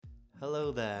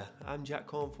Hello there, I'm Jack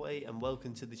Cornthwaite and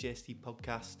welcome to the JST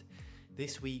podcast.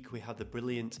 This week we have the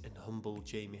brilliant and humble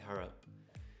Jamie Harrop.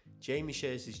 Jamie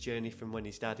shares his journey from when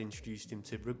his dad introduced him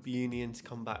to rugby union to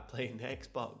combat playing the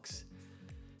Xbox,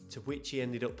 to which he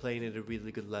ended up playing at a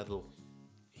really good level.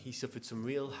 He suffered some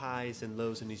real highs and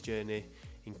lows on his journey,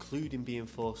 including being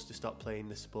forced to stop playing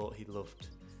the sport he loved.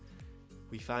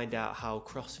 We find out how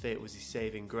CrossFit was his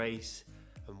saving grace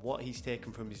and what he's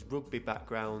taken from his rugby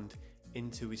background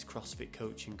into his CrossFit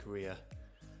coaching career,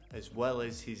 as well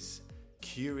as his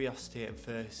curiosity and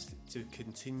thirst to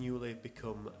continually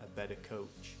become a better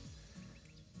coach.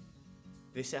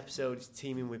 This episode is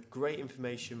teeming with great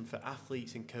information for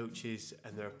athletes and coaches,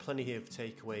 and there are plenty of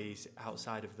takeaways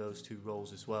outside of those two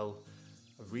roles as well.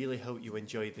 I really hope you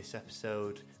enjoyed this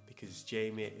episode because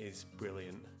Jamie is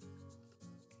brilliant.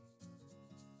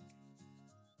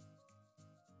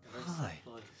 Hi.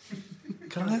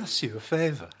 Can I ask you a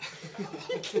favour?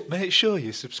 Make sure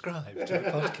you subscribe to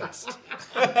the podcast.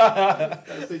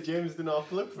 I say James did not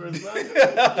look for us, man.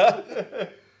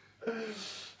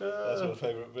 That's my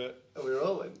favourite bit. Are we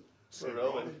rolling? We're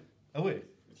rolling. Are we?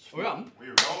 We're on.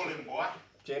 We're rolling, boy.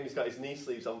 Jamie's got his knee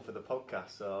sleeves on for the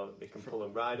podcast, so he can pull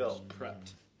them right up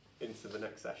Prepped. into the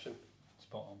next session.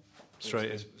 Spot on.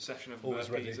 Straight in. Session of Always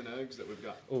ready. burpees and ergs that we've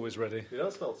got. Always ready. You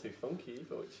don't smell too funky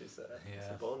either, which is it's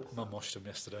a bonus. Mum washed them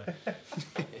yesterday.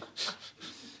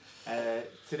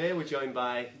 Today we're joined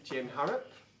by Jamie Harrop,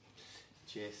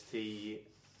 GST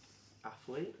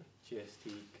athlete,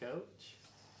 GST coach,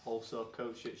 also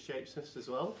coach at Shapesmiths as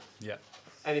well. Yeah.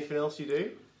 Anything else you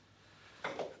do?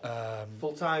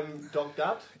 Full-time dog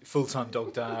dad? Full-time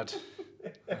dog dad.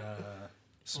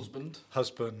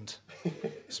 Husband.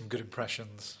 Some good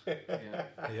impressions. Yeah.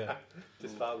 Yeah.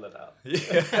 Just found that out.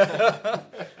 Yeah.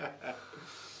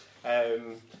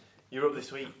 You're up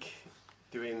this week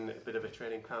doing a bit of a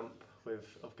training camp with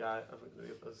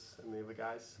us and the other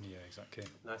guys. Yeah, exactly.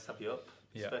 Nice to have you up.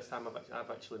 It's Yeah. the first time I've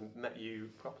actually met you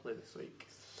properly this week.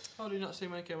 Oh, did you not see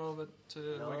when I came over to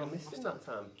No, I Wigan missed last him time? that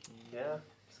time. Yeah,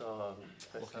 so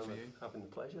first Lucky time for of you. having the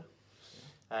pleasure.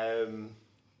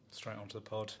 Straight onto the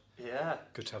pod. Yeah.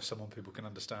 Good to have someone people can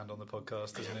understand on the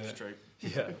podcast, isn't It's it? true.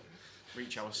 Yeah.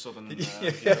 Reach our southern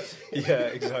Yeah,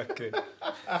 exactly.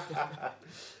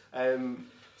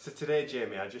 So today,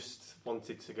 Jamie, I just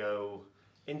wanted to go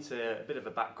into a bit of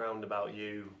a background about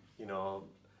you, you know,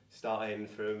 starting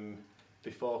from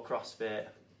before CrossFit,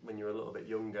 when you were a little bit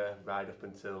younger, right up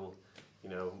until, you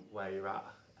know, where you're at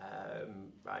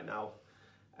right now.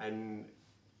 And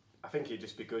I think it'd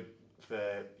just be good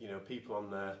for, you know, people on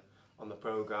the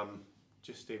programme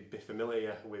just to be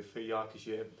familiar with who you are, because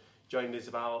you joined us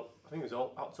about, I think it was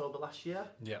October last year,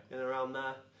 Yeah. in around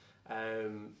there.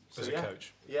 As a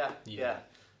coach. Yeah.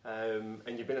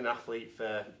 And you've been an athlete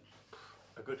for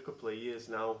a good couple of years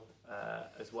now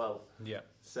as well. Yeah.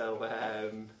 So,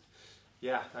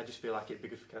 I just feel like it'd be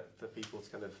good for people to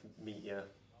kind of meet you,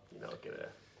 you know, get a...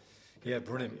 Yeah,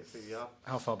 brilliant. Idea of who you are.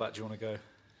 How far back do you want to go?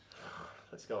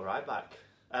 Let's go right back.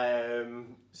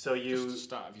 So you... Just the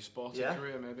start of your sporting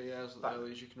career, maybe, as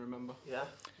early as you can remember. Yeah,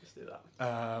 let's do that.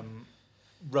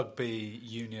 Rugby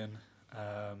union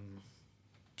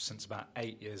since about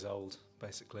 8 years old,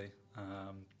 basically.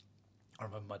 I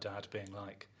remember my dad being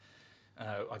like,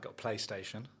 I got a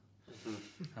PlayStation. And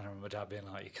I remember my dad being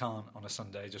like, you can't on a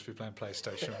Sunday just be playing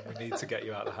PlayStation, we need to get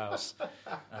you out of the house.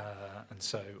 And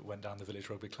so went down the village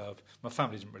rugby club. My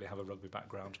family didn't really have a rugby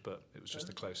background, but it was just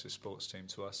the closest sports team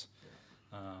to us.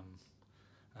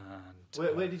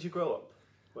 Where did you grow up?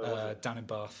 Where was it? Down in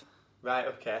Bath. Right,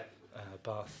 okay.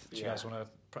 Bath. Do you guys want to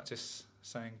practice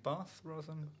saying Bath rather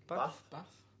than Bath? Bath?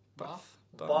 Bath.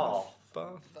 Bath. I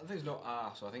think there's no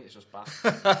R, so I think it's just Bath.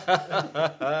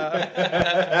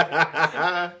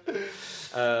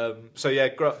 So yeah,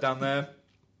 grew up down there.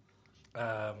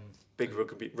 Big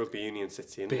rugby union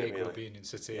city, isn't it, Big really? rugby union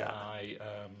city. Yeah. I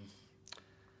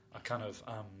kind of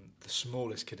the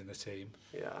smallest kid in the team,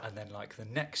 Yeah. and then like the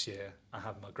next year I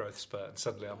have my growth spurt, and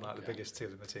suddenly I'm like the biggest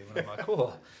kid in the team, and I'm like,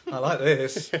 oh, I like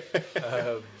this.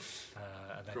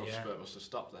 And then Growth spurt must have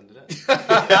stopped then, did it?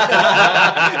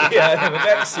 yeah, and then the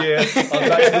next year I'm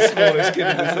back to the smallest kid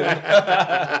in the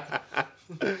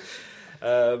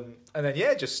team. And then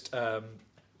just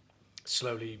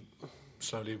slowly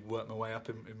work my way up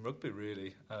in rugby.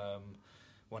 Really,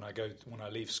 when I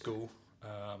leave school,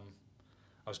 I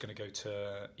was going to go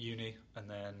to uni and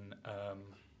then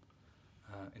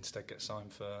instead get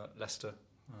signed for Leicester.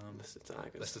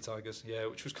 Leicester Tigers, yeah,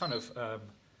 which was kind of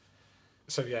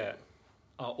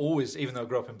I always, even though I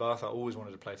grew up in Bath, I always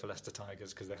wanted to play for Leicester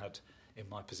Tigers because they had in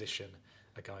my position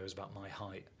a guy who was about my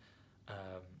height,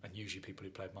 and usually people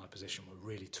who played my position were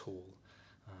really tall,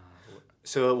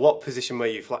 So what position were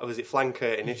you? Was it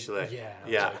flanker initially? Yeah,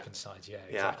 I was open side,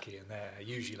 exactly. And they're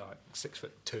usually like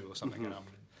 6'2" or something, and I'm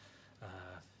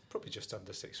probably just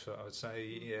under 6 foot, I would say.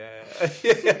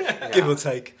 Yeah, give or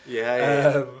take.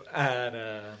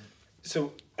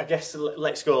 So I guess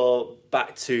let's go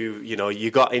back to,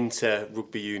 you got into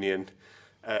rugby union.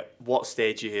 At what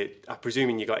stage I'm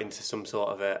presuming you got into some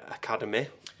sort of a academy,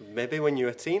 maybe when you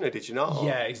were a teen, or did you not? Or?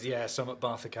 Yeah. So I'm at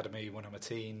Bath Academy when I'm a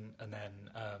teen, and then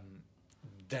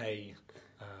they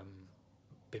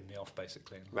bin me off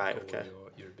basically. Right. Okay.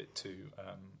 You're a bit too.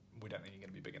 We don't think you're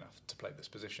going to be big enough to play this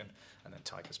position, and then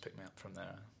Tigers picked me up from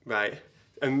there. Right.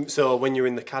 So when you're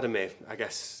in the academy, I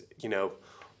guess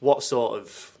what sort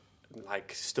of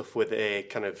like stuff were they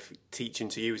kind of teaching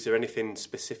to you? Is there anything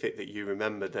specific that you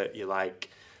remember that you're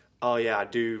like, oh yeah, I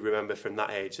do remember from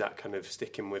that age that kind of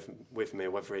sticking with me,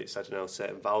 whether it's, I don't know,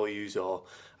 certain values or,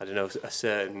 I don't know, a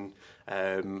certain,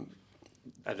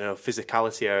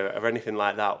 physicality or anything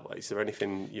like that? Is there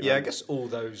anything you remember? I guess all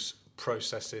those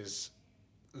processes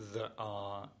that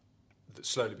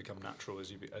slowly become natural as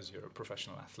you're a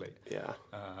professional athlete. Yeah.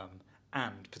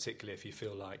 And particularly if you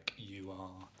feel like you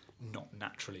are not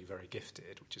naturally very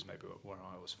gifted, which is maybe where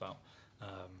I always felt,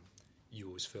 you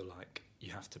always feel like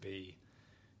you have to be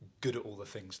good at all the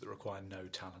things that require no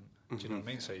talent. Do you know what I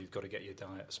mean? So you've got to get your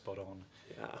diet spot on.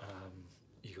 Yeah.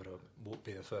 You've got to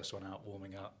be the first one out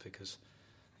warming up because,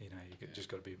 you've just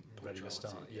got to be ready to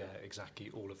start. Yeah, exactly.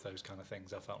 All of those kind of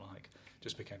things I felt like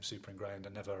just became super ingrained.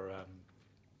 I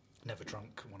never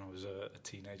drunk when I was a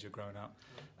teenager growing up.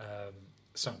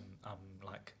 So I'm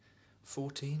like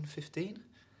 14, 15.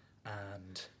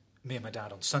 And me and my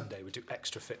dad on Sunday would do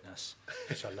extra fitness,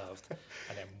 which I loved.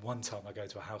 And then one time I go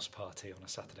to a house party on a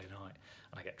Saturday night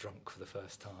and I get drunk for the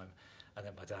first time. And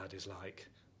then my dad is like,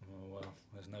 oh, well,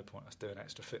 there's no point us doing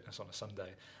extra fitness on a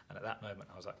Sunday. And at that moment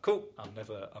I was like, cool, I'm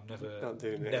never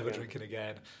drinking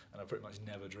again. And I pretty much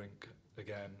never drink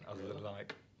again other than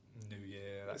like New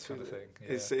Year, that kind of thing.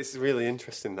 Yeah. It's really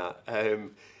interesting that.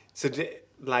 So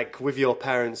like with your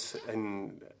parents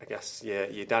and I guess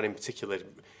your dad in particular,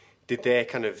 did they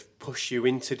kind of push you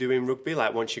into doing rugby?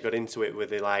 Like once you got into it, were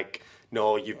they like,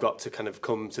 no, you've got to kind of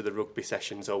come to the rugby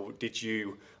sessions, or did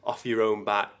you, off your own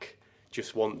back,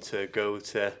 just want to go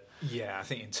to? Yeah, I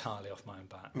think entirely off my own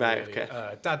back. Right, really.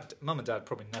 Okay. Mum and Dad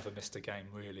probably never missed a game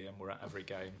really, and we're at every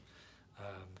game.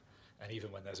 And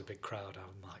even when there's a big crowd,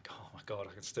 I'm like, oh my God,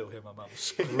 I can still hear my mum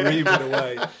screaming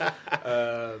away.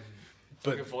 But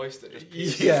like a voice that just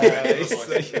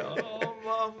it's like, oh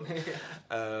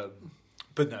mum.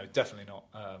 But no, definitely not.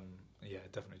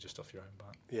 Definitely just off your own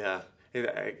back. Yeah,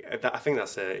 I think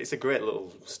it's a great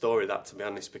little story, that, to be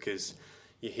honest, because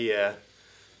you hear,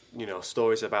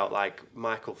 stories about like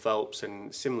Michael Phelps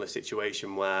and similar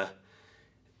situation where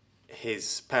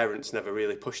his parents never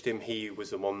really pushed him. He was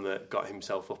the one that got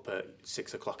himself up at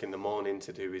 6 o'clock in the morning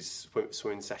to do his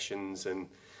swimming sessions, and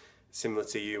similar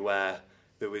to you, where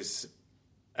there was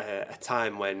a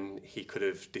time when he could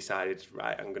have decided,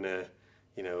 right, I'm going to,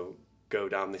 go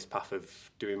down this path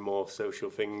of doing more social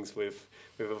things with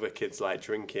other kids, like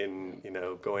drinking,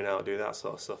 going out, doing that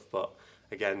sort of stuff. But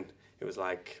again, it was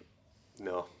like,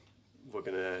 no, we're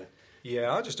going to...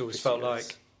 Yeah, I just always felt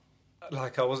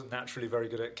like I wasn't naturally very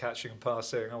good at catching and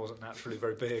passing. I wasn't naturally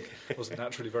very big. I wasn't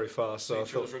naturally very fast. So I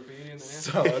thought, rugby union,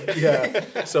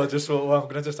 So I just thought, well, I'm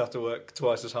going to just have to work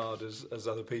twice as hard as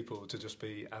other people to just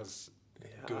be as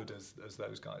good as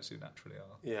those guys who naturally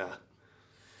are. Yeah.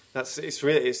 It's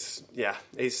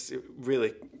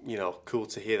really cool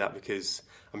to hear that, because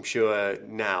I'm sure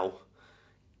now,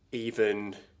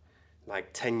 even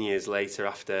like 10 years later,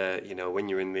 after when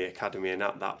you're in the academy and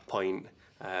at that point,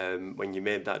 when you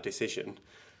made that decision,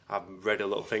 I've read a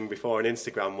little thing before on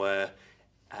Instagram where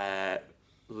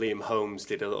Liam Holmes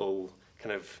did a little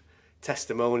kind of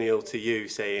testimonial to you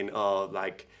saying, oh,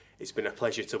 like, it's been a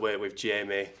pleasure to work with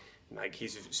Jamie. Like,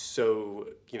 he's so,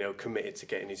 committed to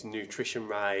getting his nutrition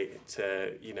right,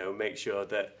 to, make sure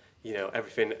that,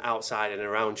 everything outside and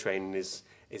around training is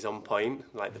on point,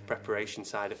 like the preparation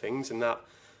side of things, and that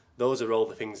those are all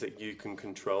the things that you can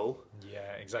control.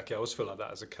 Yeah, exactly. I always feel like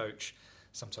that as a coach.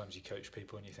 Sometimes you coach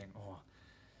people and you think, oh,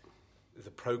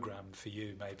 the program for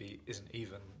you maybe isn't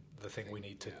even the thing we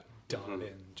need to dial in. Do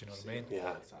you know what I mean?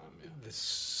 Yeah. There's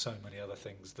so many other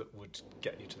things that would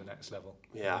get you to the next level.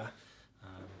 Yeah.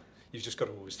 You've just got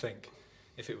to always think,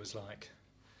 if it was like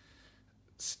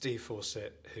Steve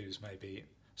Fawcett, who's maybe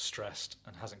stressed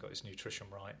and hasn't got his nutrition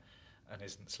right and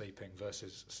isn't sleeping,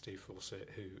 versus Steve Fawcett,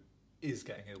 who is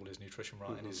getting all his nutrition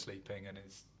right and is sleeping and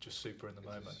is just super in the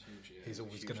moment. He's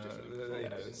always going to,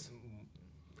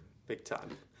 big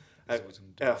time. I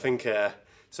think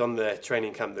so. On the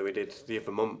training camp that we did the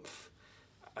other month,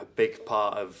 a big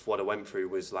part of what I went through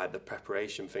was like the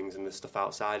preparation things and the stuff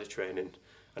outside of training.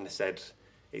 And I said,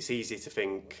 it's easy to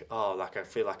think, oh, like I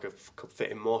feel like I could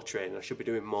fit in more training. I should be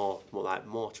doing more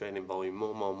training volume,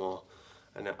 more.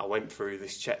 And I went through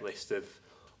this checklist of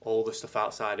all the stuff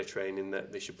outside of training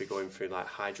that they should be going through, like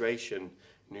hydration,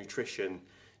 nutrition,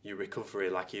 your recovery,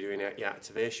 like you're doing your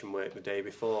activation work the day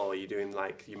before, you're doing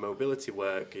like your mobility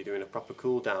work, you're doing a proper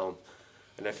cool down.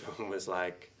 And everyone was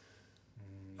like,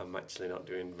 I'm actually not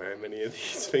doing very many of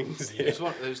these things. It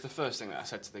was the first thing that I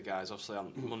said to the guys. Obviously,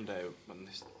 on Monday when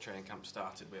this training camp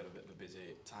started, we had a bit of a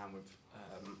busy time with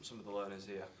some of the learners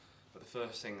here. But the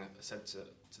first thing that I said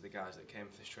to the guys that came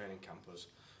for this training camp was,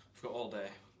 we've got all day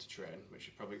to train, which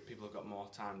is probably people have got more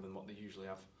time than what they usually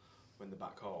have when they're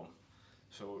back home.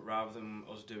 So rather than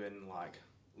us doing like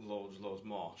loads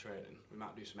more training, we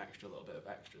might do some little bit of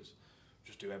extras.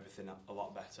 Just do everything a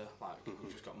lot better. Like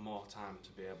we've just got more time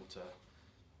to be able to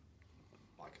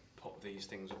like put these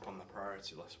things up on the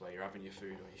priority list where you're having your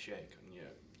food or your shake and your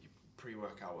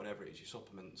pre-workout, whatever it is, your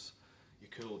supplements, your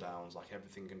cool downs, like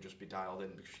everything can just be dialed in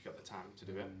because you've got the time to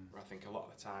do it. Where I think a lot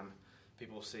of the time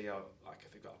people see like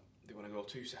if they want to go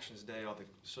 2 sessions a day, or they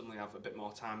suddenly have a bit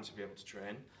more time to be able to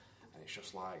train, and it's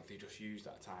just like they just use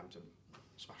that time to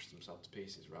smash themselves to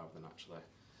pieces rather than actually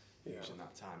using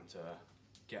that time to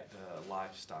get the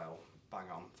lifestyle bang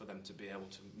on for them to be able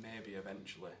to maybe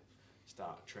eventually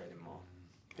start training more.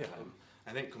 Yeah.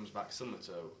 I think it comes back similar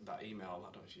to that email.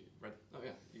 I don't know if you read. Oh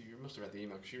yeah, you must have read the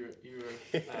email because you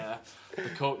were the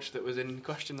coach that was in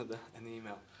question in the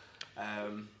email.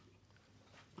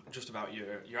 Just about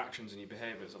your actions and your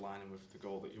behaviours aligning with the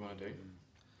goal that you want to do.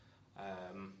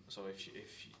 So if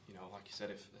you know, like you said,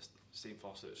 if a steam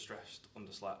force that's stressed,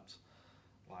 underslept,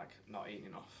 like not eating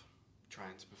enough,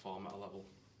 trying to perform at a level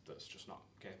that's just not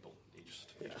capable, you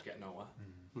just get nowhere.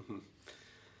 Mm-hmm.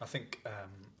 I think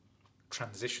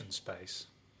transition space.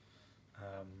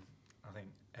 I think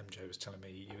MJ was telling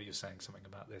me you're saying something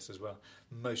about this as well.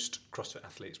 Most CrossFit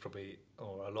athletes probably,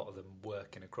 or a lot of them,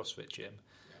 work in a CrossFit gym,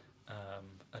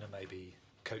 and are maybe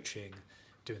coaching,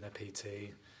 doing their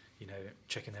PT,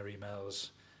 checking their emails,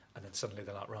 and then suddenly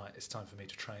they're like, right, it's time for me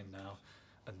to train now,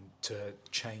 and to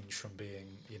change from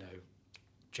being,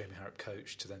 Jamie Harrop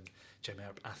coach to then Jamie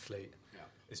Harrop athlete.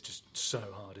 It's just so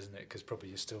hard, isn't it? Because probably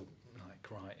you're still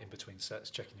like right in between sets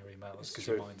checking your emails because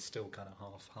your mind's still kind of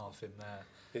half in there.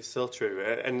 It's still true,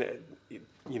 and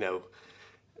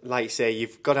like you say,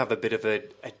 you've got to have a bit of a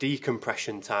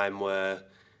decompression time where,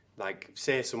 like,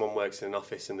 say someone works in an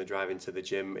office and they're driving to the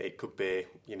gym, it could be,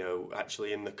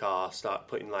 actually in the car, start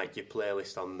putting like your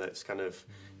playlist on that's kind of,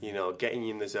 getting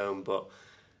you in the zone. But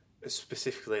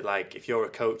specifically, like if you're a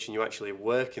coach and you actually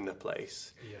work in the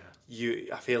place,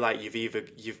 I feel like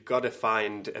you've got to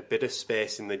find a bit of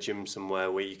space in the gym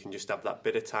somewhere where you can just have that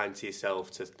bit of time to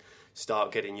yourself to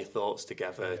start getting your thoughts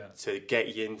together, to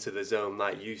get you into the zone,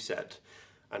 like you said.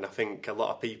 And I think a lot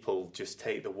of people just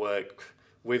take the work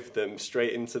with them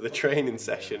straight into the training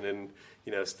session and,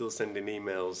 still sending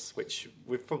emails, which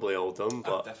we've probably all done.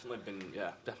 But I've definitely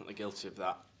been, guilty of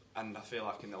that. And I feel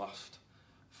like in the last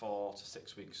 4 to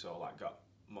 6 weeks or like got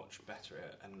much better at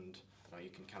it, and you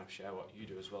can kind of share what you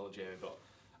do as well, Jamie. But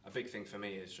a big thing for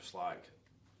me is just like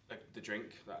the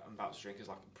drink that I'm about to drink is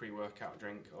like a pre-workout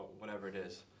drink or whatever it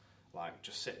is. Like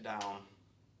just sit down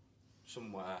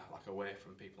somewhere like away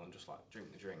from people and just like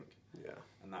drink the drink. Yeah.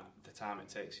 And that the time it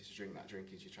takes you to drink that drink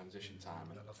is your transition time.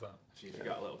 And I love that. If you've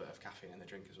got a little bit of caffeine in the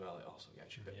drink as well, it also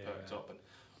gets you a bit perked up. And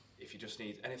if you just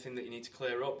need anything that you need to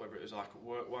clear up, whether it was like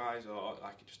work-wise or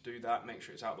like you just do that, make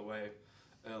sure it's out of the way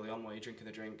early on while you're drinking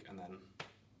the drink, and then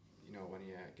when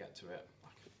you get to it,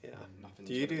 like nothing.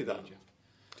 Do you do that?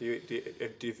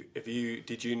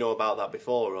 Did you know about that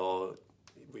before, or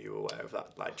were you aware of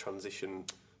that like transition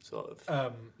sort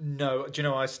of? No, do you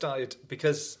know I started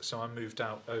because I moved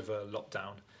out over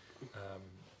lockdown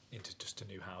into just a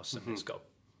new house, and it's got a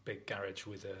big garage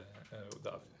with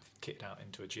that I've kitted out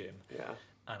into a gym. Yeah.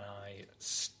 And I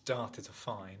started to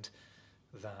find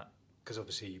that because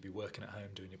obviously you'd be working at home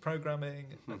doing your programming,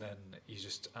 and then you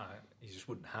just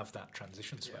wouldn't have that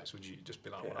transition space, would you? You'd just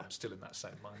be like, well, I'm still in that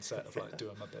same mindset of like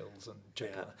doing my bills and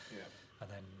checking that. And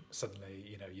then suddenly,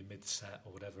 you're mid-set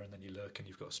or whatever, and then you look and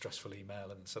you've got a stressful email,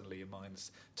 and then suddenly your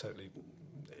mind's totally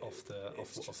off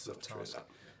the task.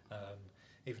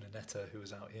 Even Anetta, who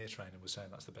was out here training, was saying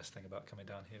that's the best thing about coming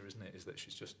down here, isn't it? Is that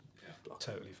she's just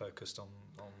totally focused on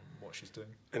what she's doing.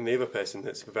 And the other person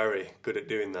that's very good at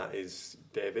doing that is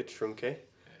David Shrunke.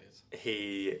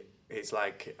 It's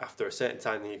like after a certain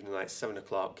time in the evening, like 7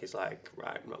 o'clock, he's like,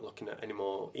 right, I'm not looking at any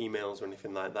more emails or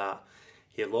anything like that.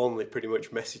 he'll only pretty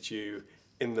much message you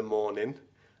in the morning,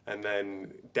 and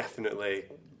then definitely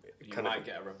you might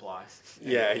get a reply.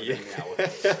 Yeah. within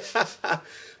the hour.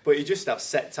 But you just have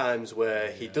set times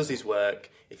where he does his work.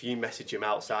 If you message him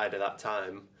outside of that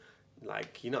time,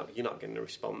 like you're not getting a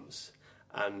response.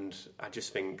 And I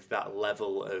just think that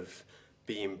level of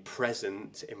being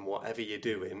present in whatever you're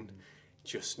doing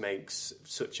just makes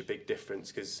such a big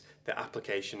difference, because the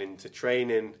application into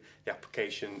training, the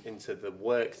application into the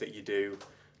work that you do,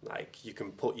 like you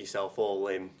can put yourself all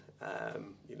in,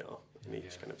 in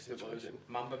each kind of situation.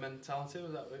 Mamba mentality,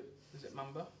 is it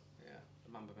Mamba? Yeah,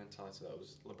 the Mamba mentality, that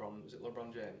was LeBron, was it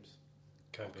LeBron James?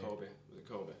 Kobe. Or Kobe, was it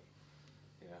Kobe?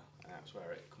 Yeah, and that's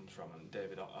where it comes from, and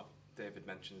David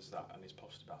mentions that and he's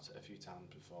posted about it a few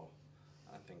times before.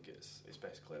 And I think it's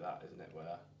basically that, isn't it,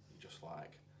 where you just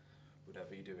like,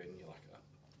 whatever you're doing, you're like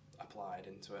applied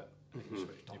into it, and you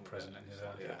switch on. You're present in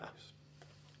it.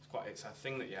 It's a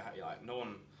thing that you like, no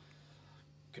one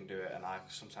can do it, and I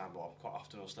sometimes, quite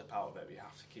often will slip out of it, but you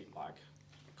have to keep like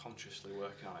consciously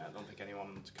working on it. I don't think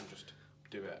anyone can just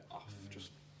do it off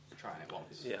just trying it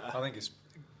once. Yeah. I think it's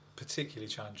particularly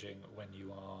challenging when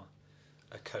you are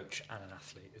a coach and an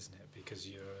athlete, isn't it? Because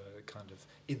you're kind of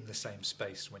in the same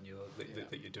space when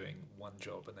that you're doing one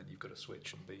job, and then you've got to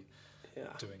switch and be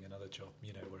doing another job.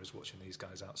 Whereas watching these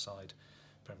guys outside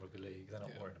Premier Rugby League, they're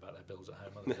not worrying about their bills at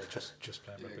home. They're just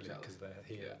playing rugby league because they're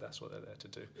here. Yeah. That's what they're there to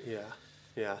do.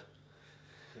 Yeah.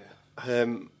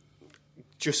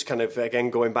 Just kind of again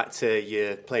going back to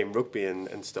you playing rugby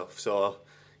and stuff. So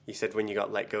you said when you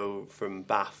got let go from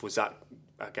Bath, was that,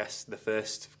 I guess, the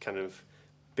first kind of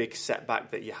big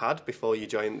setback that you had before you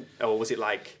joined, or was it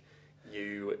like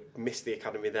you missed the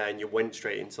academy there and you went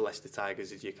straight into Leicester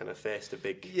Tigers as you kind of faced a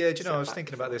big I was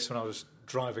thinking about this when I was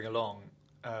driving along.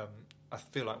 I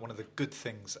feel like one of the good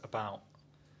things about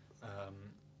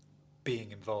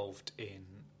being involved in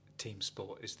team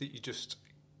sport is that you just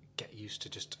get used to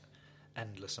just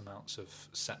endless amounts of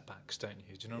setbacks, don't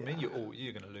you? Do you know what I mean?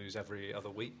 You're going to lose every other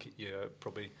week. You're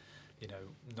probably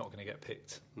not going to get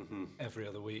picked every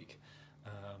other week.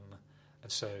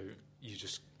 And so you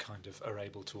just kind of are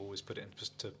able to always put it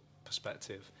into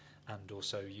perspective and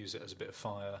also use it as a bit of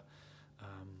fire,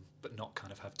 but not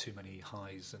kind of have too many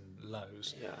highs and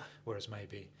lows. Yeah. Whereas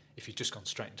maybe if you've just gone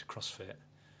straight into CrossFit,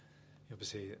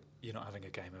 obviously you're not having a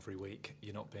game every week,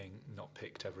 you're not being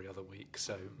picked every other week,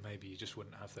 so maybe you just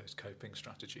wouldn't have those coping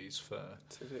strategies for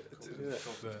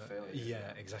failure.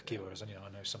 Yeah, exactly. Whereas I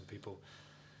know some people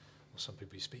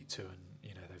you speak to, and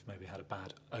they've maybe had a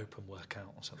bad open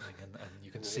workout or something, and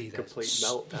you can see that complete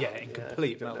meltdown. Yeah,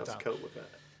 complete you don't know meltdown. how to cope with it.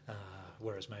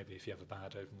 Whereas maybe if you have a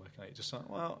bad open workout, you're just like,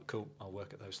 well, cool, I'll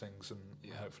work at those things, and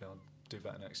hopefully I'll do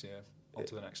better next year. On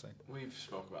to the next thing. We've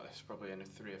spoke about this probably in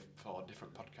 3 or 4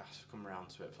 different podcasts. We've come around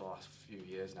to it for the last few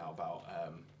years now about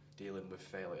dealing with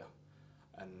failure.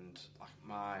 And like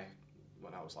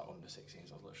when I was like under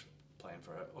 16s, I was literally playing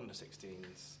for under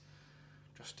 16s,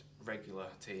 just regular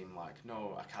team, like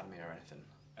no academy or anything.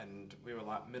 And we were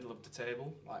like middle of the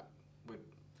table, like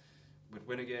we'd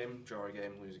win a game, draw a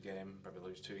game, lose a game, probably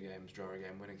lose 2 games, draw a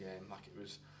game, win a game. Like it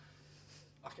was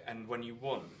like, and when you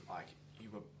won, like you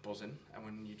were buzzing, and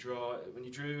when you drew,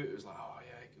 it was like, oh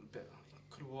yeah, you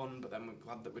could have won, but then we're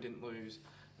glad that we didn't lose.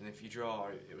 And if you draw,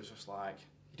 it was just like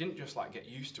you didn't just like get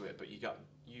used to it, but you got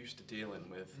used to dealing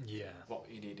with what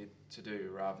you needed to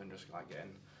do, rather than just like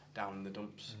getting down in the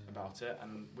dumps about it.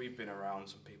 And we've been around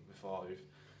some people before who've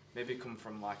maybe come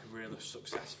from like a really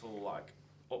successful like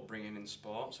upbringing in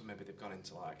sports, so maybe they've gone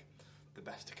into like the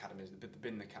best academies, they've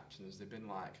been the captains, they've been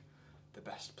like the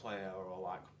best player or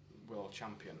like world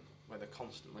champion, where they're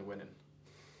constantly winning.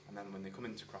 And then when they come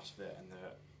into CrossFit and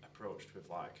they're approached with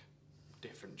like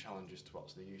different challenges to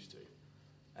what they're used to,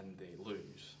 and they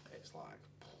lose, it's like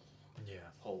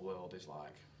whole world is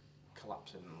like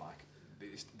collapsing, and like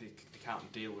they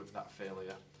can't deal with that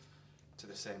failure to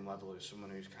the same level as someone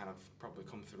who's kind of probably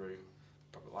come through,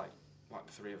 probably like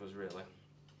the 3 of us really,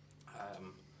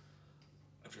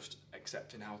 of just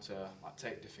accepting how to like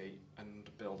take defeat and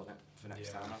build on it for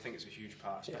next time. And I think it's a huge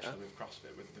part, especially with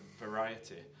CrossFit, with the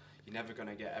variety. You're never going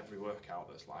to get every workout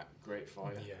that's like great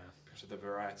for you because of the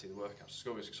variety of the workouts.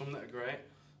 So there's some that are great,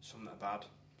 some that are bad,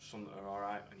 some that are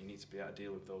alright, and you need to be able to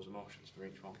deal with those emotions for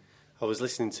each one. I was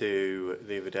listening to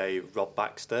the other day Rob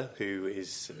Baxter, who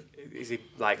is he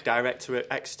like director at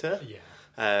Exeter?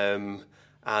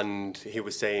 And he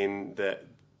was saying that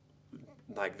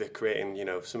like they're creating,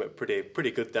 something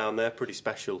pretty good down there, pretty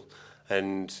special.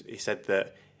 And he said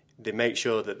that they make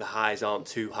sure that the highs aren't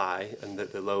too high and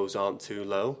that the lows aren't too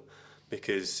low,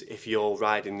 because if you're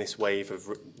riding this wave of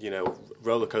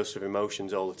roller coaster of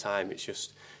emotions all the time, it's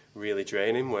just really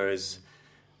draining. Whereas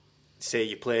say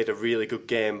you played a really good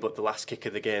game, but the last kick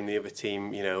of the game, the other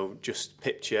team, you know, just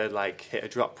pipped you, like hit a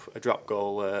drop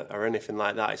goal or anything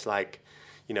like that. It's like,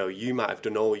 you know, you might have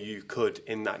done all you could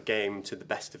in that game to the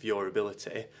best of your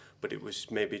ability, but it was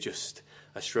maybe just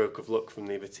a stroke of luck from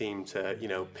the other team to, you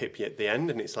know, pip you at the end.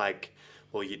 And it's like,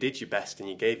 well, you did your best and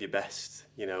you gave your best,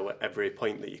 you know, at every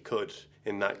point that you could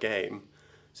in that game.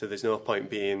 So there's no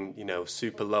point being, you know,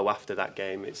 super low after that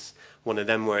game. It's one of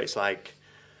them where it's like,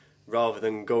 rather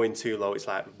than going too low, it's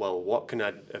like, well, what can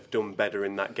I have done better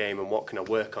in that game and what can I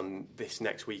work on this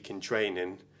next week in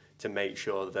training to make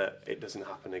sure that it doesn't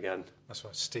happen again? That's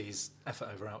why Steve's effort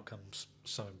over outcomes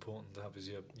so important to have as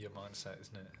your mindset,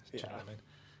 isn't it? Do you know what I mean?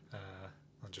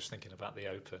 I'm just thinking about the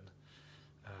Open.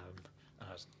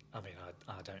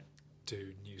 I don't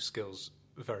do new skills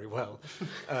very well,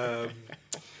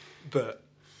 but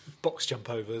box jump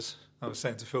overs. I was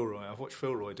saying to Phil Roy, I've watched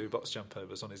Phil Roy do box jump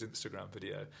overs on his Instagram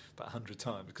video about 100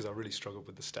 times because I really struggled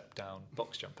with the step down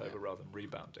box jump over rather than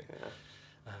rebounding.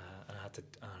 Yeah. And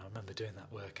I remember doing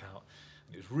that workout,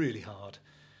 and it was really hard,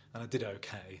 and I did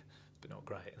okay, but not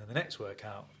great. And then the next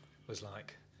workout was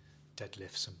like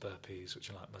deadlifts and burpees, which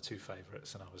are like my two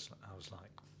favourites, and I was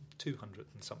like 200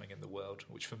 and something in the world,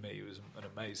 which for me was an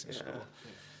amazing score.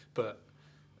 Yeah. But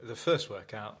the first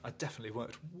workout, I definitely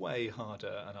worked way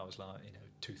harder, and I was like, you know,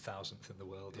 2000th in the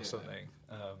world or something.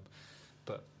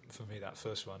 But for me, that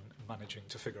first one, managing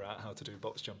to figure out how to do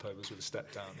box jump overs with a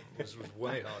step down was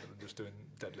way harder than just doing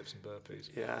deadlifts and burpees.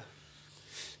 Yeah,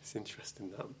 it's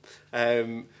interesting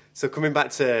that. So coming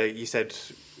back to, you said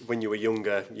when you were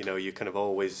younger, you know, you kind of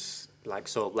always like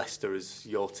saw Leicester as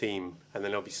your team, and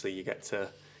then obviously you get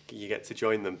to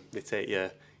join them. They take you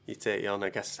on. I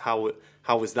guess how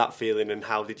was that feeling, and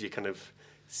how did you kind of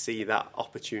see that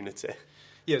opportunity?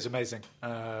 Yeah, it was amazing.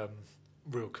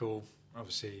 Real cool.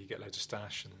 Obviously, you get loads of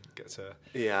stash and get to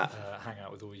hang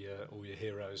out with all your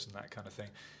heroes and that kind of thing.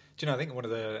 Do you know? I think one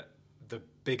of the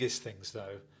biggest things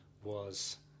though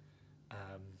was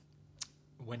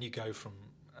when you go from.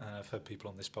 I've heard people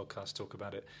on this podcast talk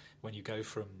about it. When you go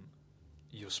from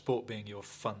your sport being your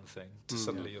fun thing to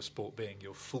suddenly your sport being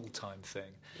your full-time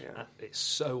thing, it's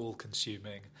so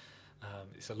all-consuming.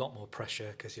 It's a lot more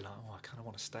pressure because you're like, I kind of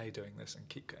want to stay doing this and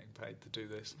keep getting paid to do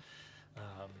this.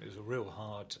 It was a real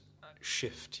hard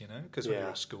shift, you know, because when you're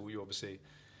at school, you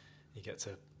get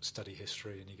to study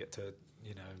history and you get to,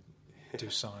 you know, do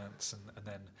science, and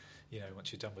then, you know,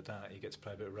 once you're done with that, you get to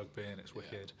play a bit of rugby and it's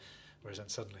wicked. Whereas then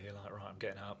suddenly you're like, right, I'm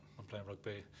getting out, I'm playing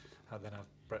rugby, and then have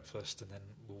breakfast, and then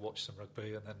we'll watch some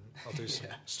rugby, and then I'll do some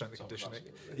strength and conditioning.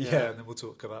 And then we'll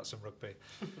talk about some rugby.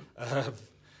 It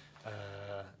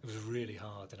was really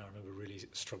hard, and I remember really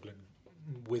struggling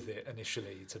with it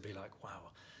initially to be like,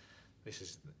 wow, this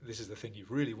is the thing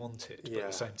you've really wanted, but at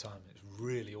the same time it's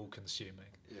really all consuming.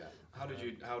 Yeah. How did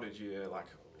you like,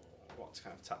 what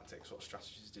kind of tactics, what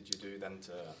strategies did you do then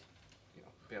to, you know,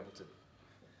 be able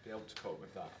to cope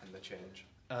with that and the change?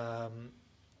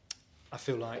 I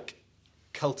feel like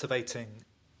cultivating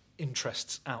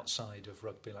interests outside of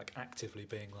rugby, like actively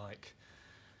being like,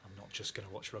 I'm not just going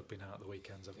to watch rugby now at the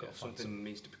weekends. I've got to find something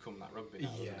needs to become that rugby now.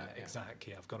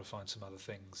 Exactly. I've got to find some other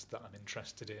things that I'm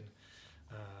interested in.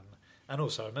 And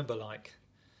also, I remember like,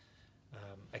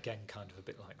 again, kind of a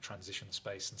bit like transition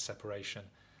space and separation.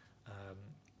 I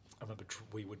remember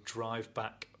we would drive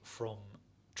back from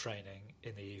training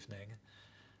in the evening,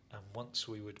 and once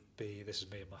we would be, this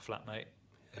is me and my flatmate,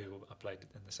 who I played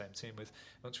in the same team with,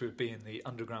 once we would be in the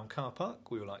underground car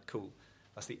park, we were like, cool,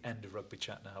 that's the end of rugby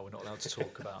chat now. We're not allowed to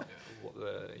talk about what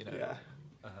the,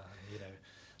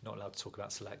 not allowed to talk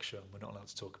about selection. We're not allowed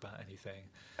to talk about anything.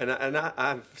 And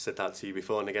I've said that to you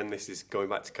before, and again, this is going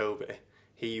back to Kobe.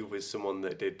 He was someone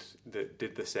that did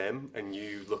the same, and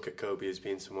you look at Kobe as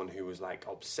being someone who was like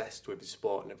obsessed with his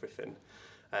sport and everything.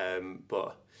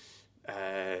 But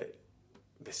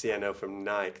the CNO from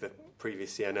Nike, the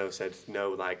previous CNO, said no,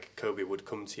 like Kobe would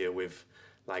come to you with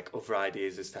like other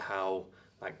ideas as to how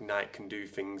like Nike can do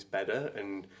things better,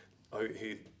 and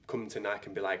who'd come to Nike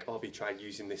and be like, oh, have you tried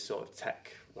using this sort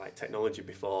of technology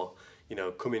before? You know,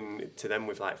 coming to them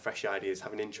with like fresh ideas,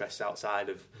 having interests outside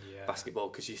of basketball,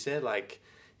 because you say like,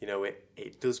 you know,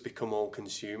 it does become all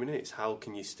consuming. It's how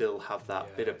can you still have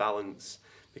that bit of balance,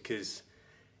 because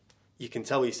you can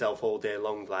tell yourself all day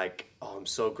long, like, oh, I'm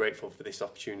so grateful for this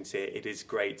opportunity. It is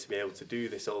great to be able to do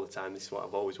this all the time. This is what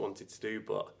I've always wanted to do,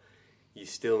 but you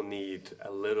still need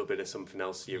a little bit of something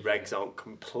else so your regs aren't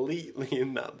completely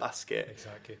in that basket.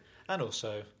 Exactly. And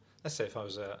also, let's say if I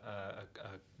was a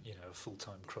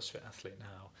full-time CrossFit athlete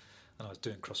now, and I was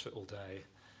doing CrossFit all day,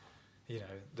 you know,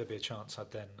 there'd be a chance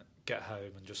I'd then get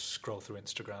home and just scroll through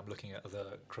Instagram, looking at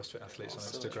other CrossFit athletes on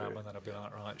Instagram, and then I'd be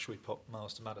like, right, should we pop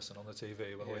Miles to Madison on the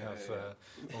TV while we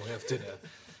have dinner?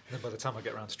 And then by the time I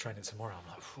get around to training tomorrow, I'm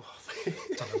like,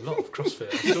 I've done a lot of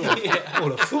CrossFit. That's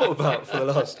all I've thought about for the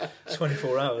last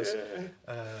 24 hours.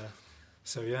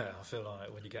 So yeah, I feel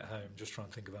like when you get home, just try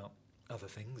and think about other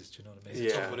things. Do you know what I mean?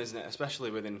 It's a tough one, isn't it?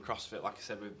 Especially within CrossFit. Like I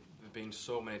said, there've been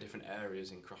so many different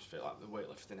areas in CrossFit, like the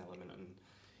weightlifting element, and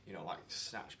like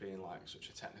snatch being like such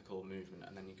a technical movement,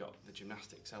 and then you got the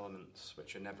gymnastics elements,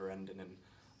 which are never ending in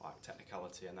like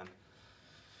technicality, and then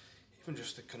even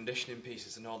just the conditioning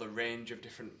pieces and all the range of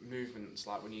different movements.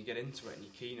 Like when you get into it and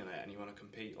you're keen on it and you want to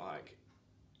compete, like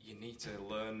you need to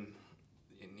learn.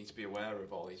 You need to be aware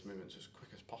of all these movements as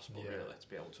quick as possible, really, to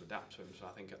be able to adapt to them. So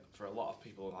I think for a lot of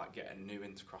people, like getting new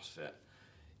into CrossFit,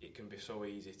 it can be so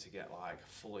easy to get like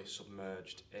fully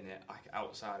submerged in it, like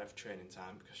outside of training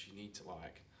time, because you need to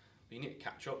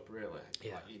catch up, really.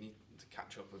 Yeah. Like, you need to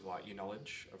catch up with like your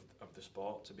knowledge of the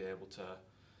sport to be able to,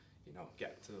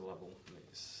 get to the level. And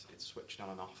it's switching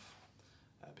on and off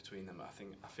between them. I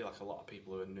feel like a lot of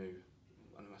people who are new,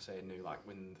 and when I say new, like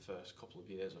within the first couple of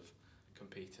years of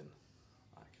competing,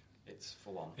 it's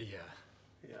full on.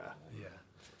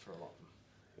 For a lot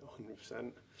of them.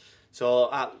 100%. So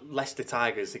at Leicester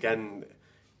Tigers, again,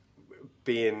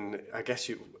 I guess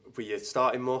were you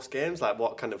starting most games? Like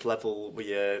what kind of level were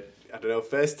you, I don't know,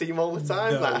 first team all the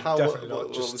time? No, like definitely not.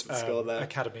 What was the score there?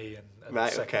 Academy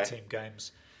and second team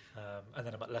games. And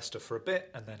then I'm at Leicester for a bit,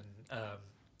 and then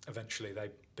eventually they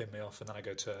bin me off, and then I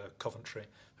go to Coventry,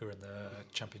 who are in the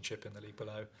Championship in the league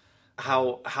below.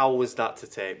 How was that to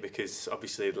take? Because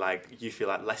obviously, like, you feel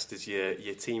like Leicester's your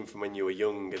team from when you were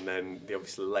young, and then they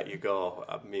obviously let you go.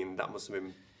 I mean, that must have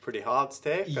been pretty hard to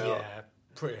take. Yeah,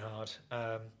 pretty hard.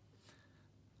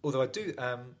 Although I do,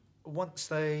 I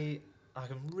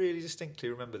can really distinctly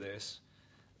remember this.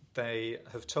 They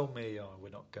have told me, we're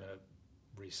not going to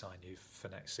re-sign you for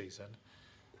next season.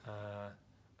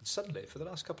 And suddenly, for the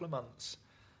last couple of months,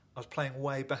 I was playing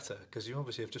way better, because you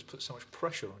obviously have just put so much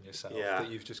pressure on yourself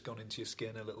that you've just gone into your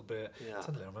skin a little bit. Yeah.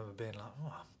 Suddenly I remember being like,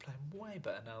 I'm playing way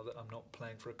better now that I'm not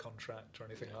playing for a contract or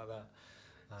anything like that.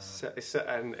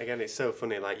 And again, it's so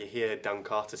funny, like you hear Dan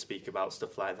Carter speak about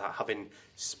stuff like that, having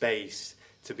space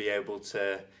to be able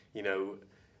to,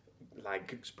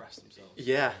 like express themselves.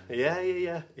 Yeah.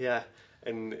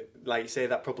 And like you say,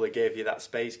 that probably gave you that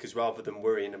space, because rather than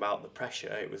worrying about the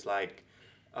pressure, it was like,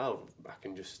 I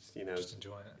can just, just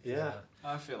enjoy it. Yeah.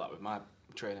 I feel like with my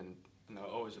training, I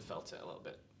always have felt it a little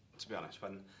bit, to be honest,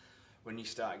 when you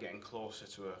start getting closer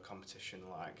to a competition,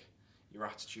 like your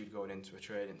attitude going into a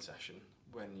training session,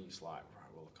 when you're like,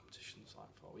 right, well, the competition's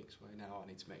like 4 weeks away now, I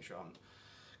need to make sure I'm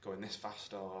going this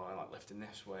fast or like lifting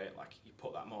this weight, like you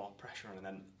put that more pressure on, and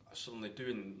then suddenly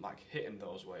hitting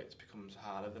those weights becomes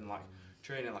harder than like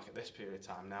training like at this period of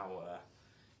time now, where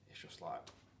it's just like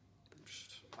you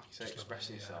say,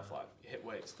 expressing yourself. Like you hit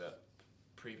weights that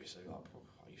previously, like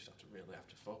I used to have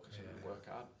to focus and work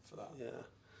hard for that. Yeah.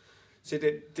 So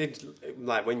did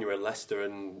like when you were at Leicester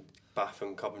and Bath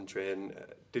and Coventry, and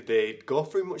did they go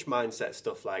through much mindset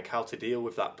stuff, like how to deal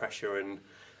with that pressure and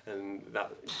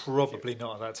that? Probably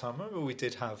not at that time. I remember we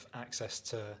did have access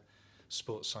to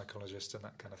sports psychologists and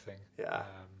that kind of thing. Yeah.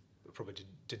 We probably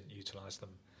didn't utilise them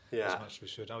as much as we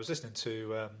should. I was listening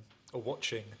to or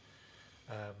watching.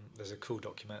 There's a cool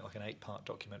documentary, like an 8-part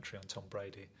documentary on Tom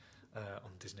Brady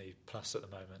on Disney Plus at the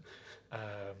moment.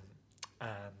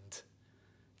 And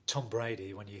Tom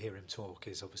Brady, when you hear him talk,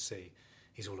 is obviously,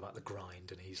 he's all about the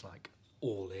grind, and he's like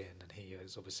all in, and he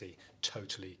is obviously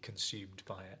totally consumed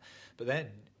by it. But then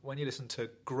when you listen to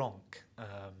Gronk,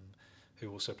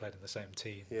 who also played in the same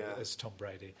team as Tom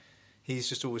Brady, he's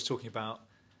just always talking about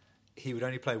he would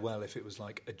only play well if it was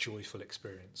like a joyful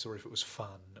experience, or if it was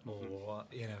fun, or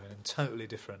and totally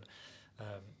different.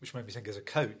 Which made me think, as a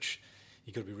coach,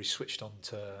 you've got to be really switched on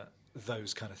to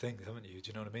those kind of things, haven't you? Do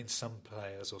you know what I mean? Some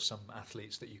players or some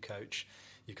athletes that you coach,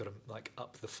 you've got to like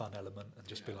up the fun element and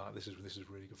just be like, this is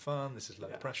really good fun. This is low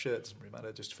pressure. It doesn't really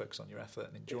matter. Just focus on your effort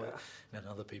and enjoy it. And then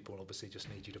other people obviously just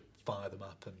need you to fire them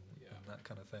up and that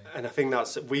kind of thing. And I think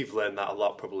we've learned that a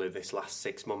lot probably this last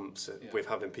 6 months with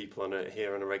having people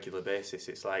here on a regular basis.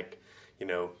 It's like,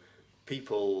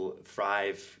 people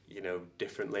thrive,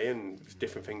 differently, and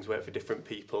different things work for different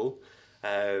people.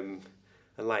 And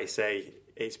like you say,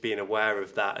 it's being aware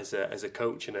of that as a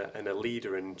coach and a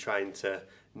leader, and trying to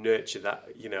nurture that,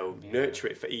 nurture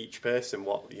it for each person,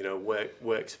 what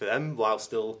works for them, while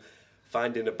still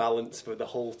finding a balance for the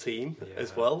whole team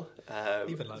as well.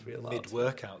 Even like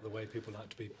mid-workout, the way people like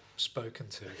to be spoken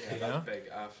to. That's big.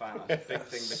 I find that's a big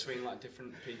thing between like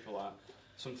different people.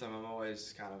 Something I'm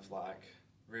always kind of like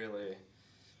really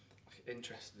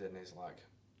interested in is like,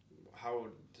 how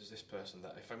does this person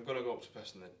that if I'm going to go up to a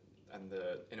person and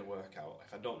they're in a workout,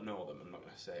 if I don't know them, I'm not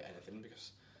going to say anything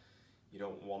because you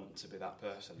don't want to be that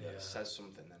person that says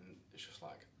something, then it's just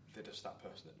like they're just that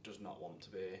person that does not want to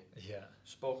be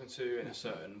spoken to in a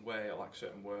certain way, or like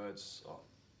certain words or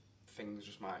things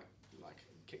just might like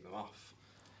kick them off.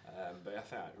 But I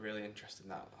think I'm really interested in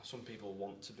that. Some people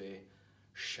want to be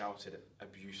shouted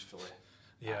abusefully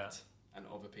at, and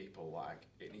other people like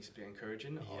it needs to be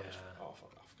encouraging. Or just, fuck off,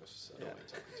 because I don't want you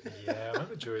talking to me. I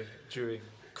remember during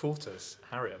quarters,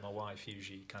 Harrop, my wife,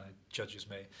 usually kind of judges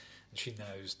me, and she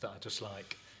knows that I just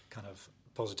like kind of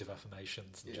positive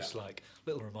affirmations and just like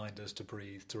little reminders to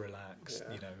breathe, to relax,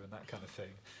 and that kind of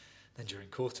thing. Then during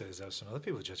quarters, there were some other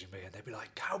people judging me, and they'd be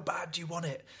like, "How bad do you want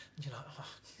it?" And you're like,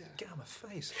 "Get out of my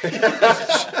face!"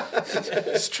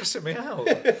 It's stressing me out.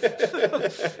 I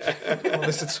don't want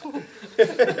this at all.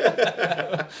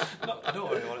 I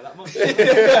don't really want it that much.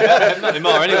 Not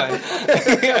anymore, anyway.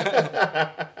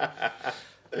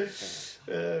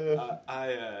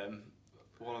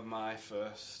 One of my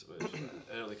first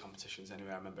early competitions.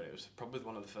 Anyway, I remember it was probably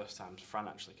one of the first times Fran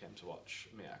actually came to watch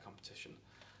me at a competition.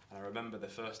 And I remember the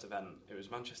first event, it was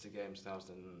Manchester Games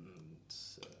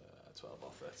 2012 or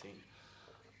 13. It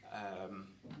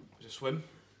was a swim,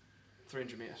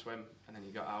 300 metre swim, and then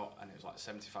you got out and it was like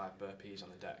 75 burpees on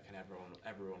the deck, and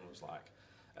everyone was like,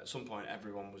 at some point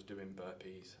everyone was doing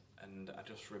burpees, and I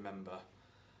just remember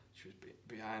she was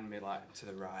behind me like to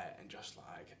the right and just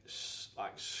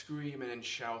like screaming and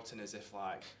shouting as if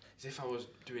I was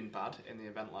doing bad in the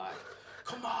event, like,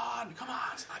 come on, and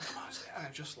I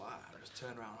just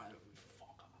turned around and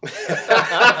fuck off.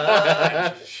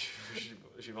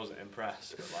 she wasn't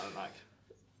impressed, but like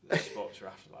I spoke to her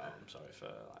after, like, I'm sorry for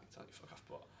like telling you fuck off,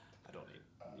 but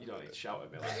you don't need to shout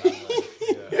at me like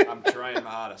that. I'm trying my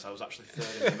hardest. I was actually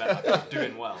third in the event. I was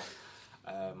doing well,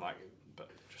 but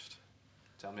just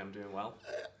tell me I'm doing well.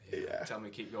 Tell me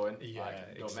keep going.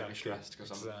 Don't make me stressed,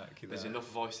 because there's enough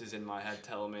voices in my head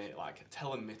telling me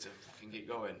to fucking keep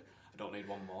going. I don't need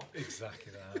one more.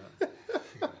 Exactly that.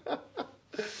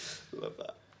 Love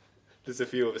that. There's a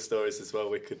few other stories as well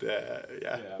we could,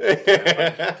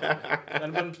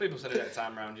 And when people said it at a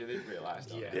time around you, they realise,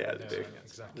 don't they? Yeah, they do.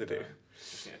 Exactly. They do.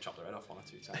 Just need to chop their head off one or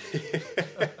two times.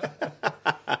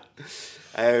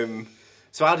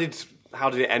 So how did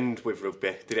it end with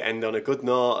rugby? Did it end on a good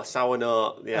note, a sour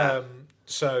note? Yeah.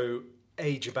 So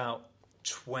age about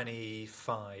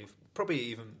 25, probably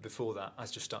even before that, I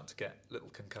just started to get little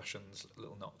concussions,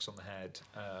 little knocks on the head.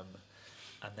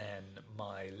 And then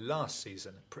my last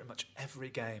season, pretty much every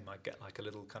game, I'd get like a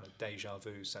little kind of deja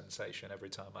vu sensation every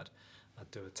time I'd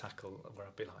do a tackle, where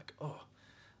I'd be like, oh,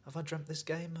 have I dreamt this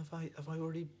game? Have I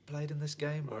already played in this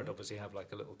game? Or I'd obviously have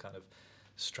like a little kind of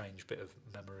strange bit of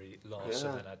memory loss,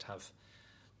 and then I'd have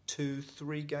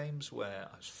 2-3 games where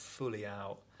I was fully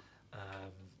out,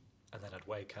 and then I'd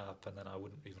wake up and then I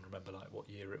wouldn't even remember like what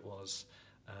year it was,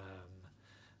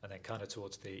 and then kind of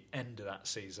towards the end of that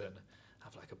season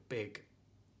have like a big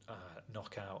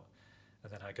knockout,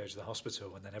 and then I go to the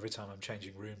hospital, and then every time I'm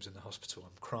changing rooms in the hospital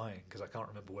I'm crying because I can't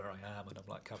remember where I am, and I'm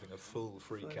like having a full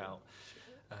freak out,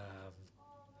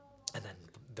 and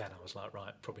then I was like,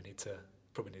 right, probably need to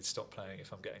stop playing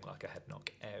if I'm getting like a head knock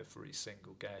every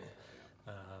single game.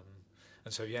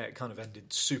 And so it kind of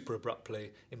ended super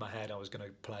abruptly. In my head I was going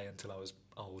to play until I was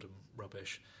old and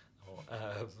rubbish,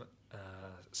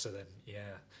 so then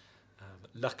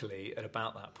luckily at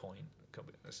about that point,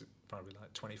 this is probably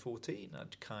like 2014,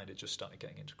 I'd kind of just started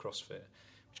getting into CrossFit,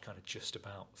 which kind of just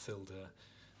about filled a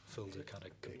kind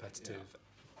of competitive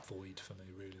void for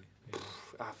me, really.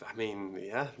 I mean,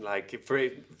 like for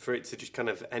it to just kind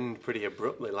of end pretty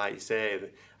abruptly, like you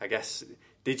say, I guess,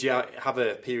 did you have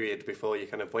a period before you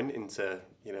kind of went into,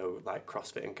 like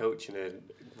CrossFit and coaching, and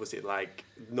was it like,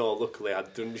 no, luckily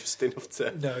I'd done just enough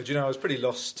to... No, do you know, I was pretty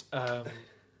lost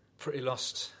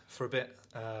for a bit.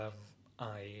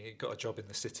 I got a job in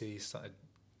the city, started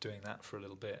doing that for a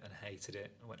little bit and hated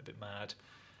it. I went a bit mad.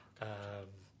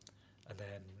 And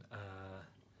then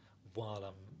while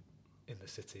I'm in the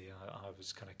city, I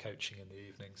was kind of coaching in the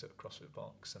evenings at a CrossFit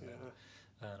box, and then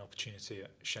an opportunity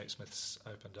at Shakesmith's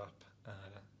opened up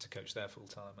to coach there full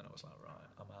time, and I was like, right,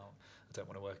 I'm out. I don't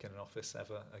want to work in an office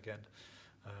ever again.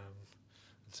 And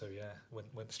so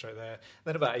went straight there.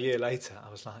 Then about a year later, I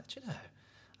was like, do you know,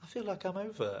 I feel like I'm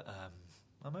over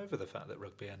the fact that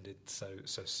rugby ended so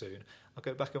soon. I'll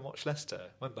go back and watch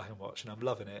Leicester. Went back and watched, and I'm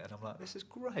loving it, and I'm like, this is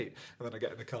great. And then I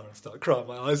get in the car and start crying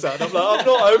my eyes out, and I'm like, I'm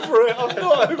not over it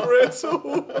at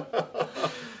all.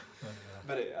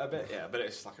 But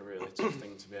it's like a really tough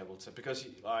thing to be able to, because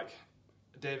like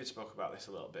David spoke about this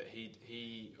a little bit.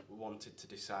 He wanted to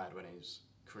decide when his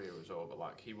career was over.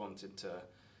 Like he wanted to,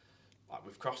 like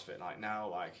with CrossFit, like now,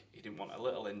 like he didn't want a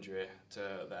little injury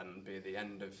to then be the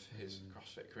end of his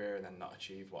CrossFit career and then not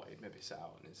achieve what he'd maybe set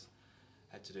out in his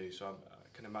head to do. So I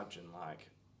can imagine like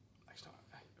it's not,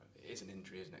 it is an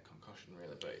injury, isn't it? Concussion,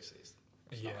 really, but it's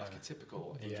not like a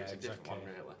typical injury. It's a different one,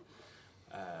 really.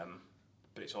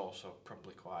 But it's also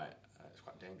probably quite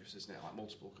dangerous, isn't it? Like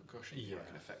multiple concussions, it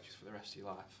can affect you for the rest of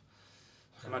your life.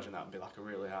 I can imagine that would be like a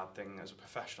really hard thing as a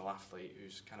professional athlete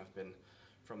who's kind of been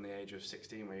from the age of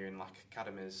 16 where you're in like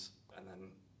academies and then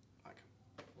like,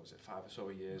 what was it, 5 or so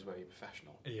years where you're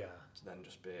professional. Yeah. To then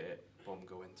just be, boom,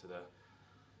 go into the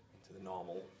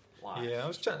normal life. Yeah, I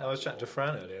was chatting to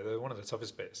Fran earlier. One of the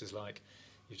toughest bits is like,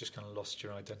 you've just kind of lost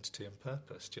your identity and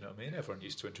purpose. Do you know what I mean? Everyone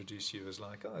used to introduce you as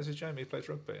like, oh, this is Jamie, who plays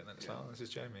rugby. And then it's like, oh, this is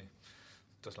Jamie,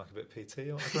 does like a bit of PT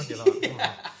or whatever. And you're like,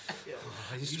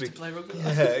 I used to play rugby.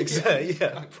 Yeah, exactly.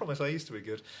 Yeah, I promise I used to be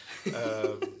good.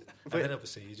 And then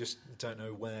obviously you just don't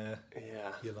know where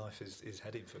your life is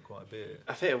heading for quite a bit.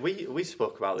 I think we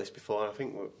spoke about this before, and I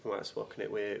think we might have spoken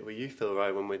it with you, Phil,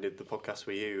 right, when we did the podcast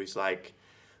with you, is like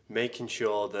making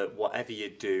sure that whatever you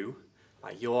do,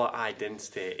 like your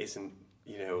identity isn't,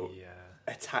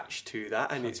 attached to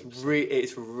that, and 100%.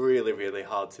 It's really, really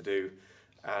hard to do.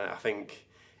 And I think,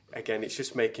 again, it's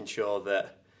just making sure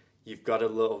that you've got a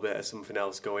little bit of something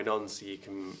else going on, so you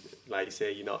can, like you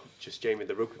say, you're not just Jamie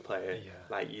the rugby player,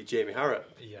 like you're Jamie Harrop.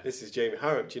 Yeah. This is Jamie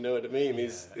Harrop, do you know what I mean? Yeah.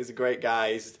 He's a great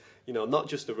guy, he's, not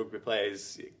just a rugby player,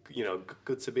 he's,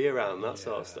 good to be around, that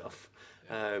sort of stuff.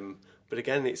 Yeah. But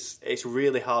again, it's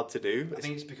really hard to do. I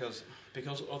think it's because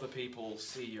other people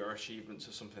see your achievements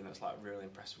as something that's like really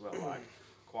impressive. Well, like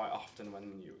quite often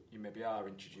when you maybe are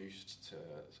introduced to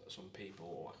some people,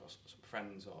 or some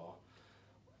friends, or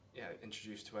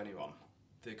introduced to anyone,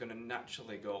 they're going to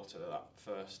naturally go to that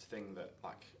first thing that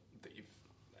you've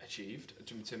achieved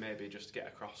to maybe just get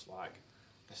across like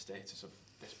the status of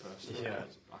this person. Yeah.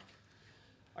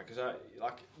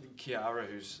 Like Kiara,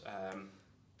 who's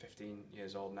 15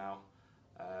 years old now,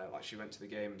 she went to the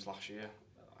games last year.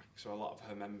 So a lot of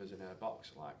her members in her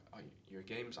box are like, "Oh, you're a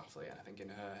games athlete," and I think in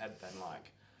her head then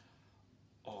like,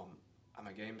 "Oh, I'm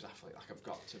a games athlete. Like I've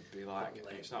got to be like."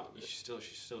 It's not. She's still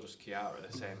just Kiara,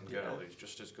 the same girl who's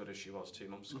just as good as she was 2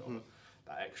 months ago. But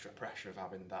that extra pressure of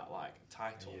having that like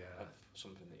title of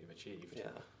something that you've achieved.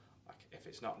 Yeah. Like if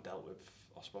it's not dealt with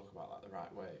or spoken about like the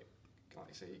right way, like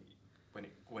you say, when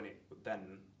it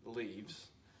then leaves,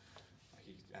 like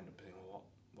you end up being, well,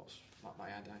 what's like my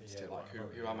identity?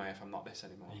 Who am I if I'm not this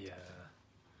anymore? Yeah.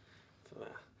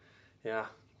 Yeah.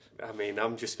 I mean,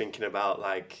 I'm just thinking about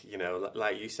like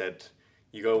you said,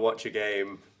 you go watch a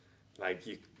game, like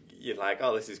you're like,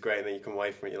 oh, this is great, and then you come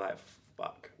away from it, you're like,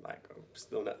 fuck, like I'm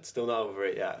still not over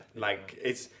it yet. Yeah. Like,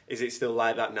 is it still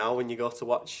like that now when you go to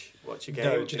watch a game?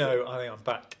 No, do you know? I think I'm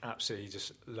back absolutely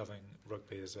just loving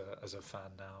rugby as a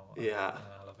fan now. Yeah,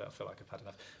 I love it. I feel like I've had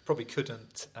enough. Probably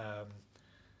couldn't.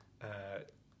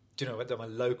 Do you know, I went to my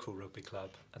local rugby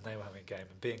club and they were having a game,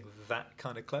 and being that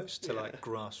kind of close to like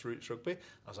grassroots rugby,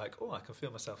 I was like, oh, I can feel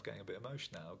myself getting a bit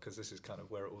emotional now, because this is kind of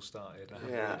where it all started. I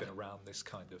haven't really been around this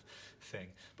kind of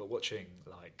thing. But watching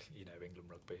like, England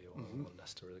rugby or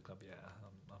Leicester Rugby Club,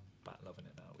 I'm back loving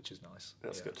it now, which is nice.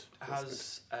 That's good.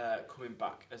 Has coming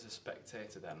back as a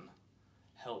spectator then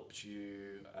helped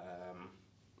you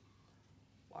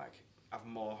have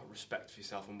more respect for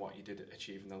yourself and what you did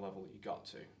achieve in the level that you got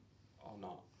to, or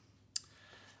not?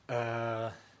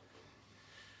 And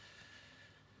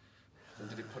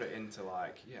did it put it into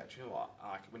like, do you know what?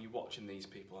 Like when you're watching these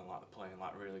people and like they're playing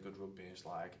like really good rugby, it's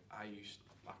like I used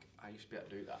to be able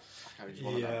to do that.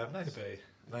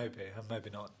 Maybe. I'm maybe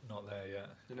not there yet.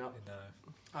 No.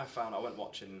 I found I went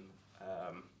watching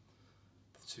the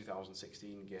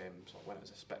 2016 games. I went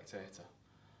as a spectator,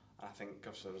 and I think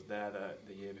obviously I was there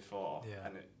the year before,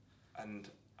 and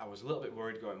I was a little bit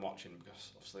worried going watching,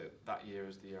 because obviously that year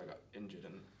was the year I got injured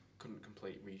and couldn't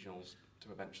complete regionals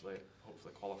to eventually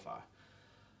hopefully qualify.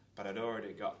 But I'd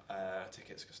already got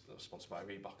tickets because they were sponsored by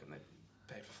Reebok and they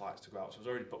paid for flights to go out, so I was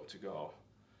already booked to go.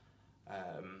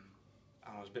 And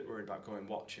I was a bit worried about going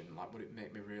watching, like would it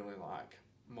make me really like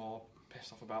more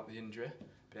pissed off about the injury?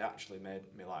 But it actually made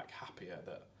me like happier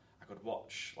that I could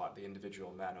watch like the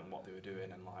individual men and what they were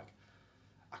doing, and like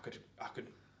I could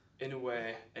in a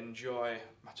way enjoy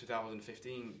my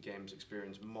 2015 games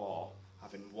experience more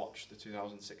having watched the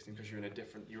 2016, because you're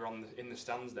in the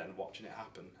stands then watching it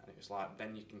happen, and it was like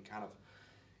then you can kind of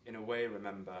in a way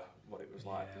remember what it was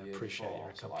like the year appreciate before.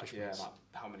 your accomplishments. So like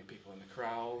how many people in the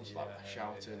crowds, like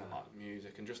shouting and like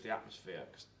music and just the atmosphere.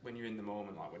 Because when you're in the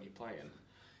moment, like when you're playing,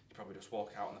 you probably just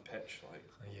walk out on the pitch, like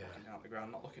looking down at the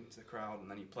ground, not looking to the crowd,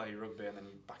 and then you play rugby, and then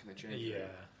you're back in the change room.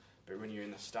 But when you're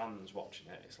in the stands watching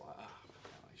it, it's like,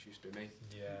 this used to be me.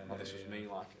 This was me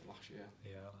like last year.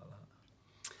 Yeah,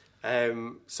 I like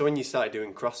that. So when you started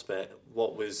doing CrossFit,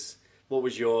 what was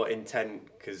your intent?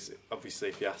 Because obviously,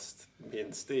 if you asked me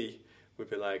and Steve, we'd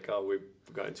be like, "Oh, we've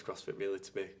got into CrossFit really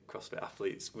to be CrossFit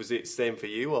athletes." Was it the same for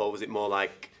you, or was it more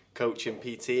like coaching,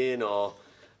 PTing, or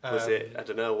was it? I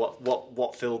don't know.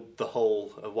 What filled the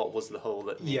hole, or what was the hole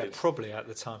that needed? Yeah, probably at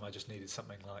the time I just needed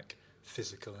something like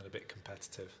physical and a bit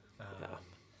competitive.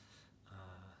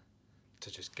 To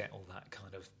just get all that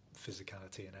kind of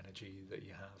physicality and energy that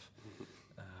you have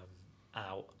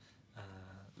out.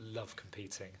 Love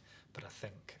competing, but I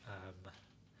think,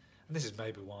 and this is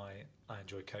maybe why I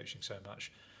enjoy coaching so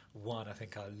much. One, I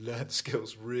think I learn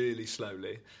skills really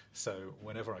slowly. So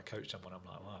whenever I coach someone, I'm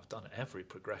like, well, I've done every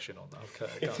progression on that.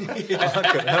 Okay, I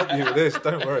can help you with this,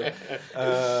 don't worry.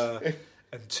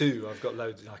 And two, I've got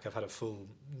loads, like I've had a full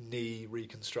knee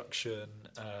reconstruction,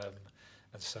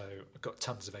 and so I've got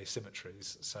tons of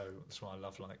asymmetries. So that's why I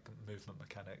love like movement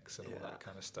mechanics and all that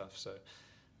kind of stuff. So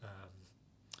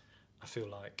I feel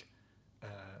like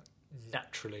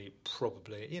naturally,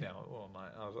 probably,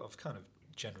 I've kind of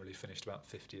generally finished about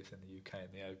 50th in the UK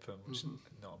in the Open, which is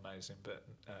not amazing, but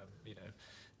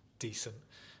decent.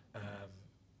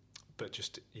 But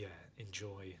just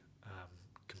enjoy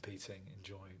competing,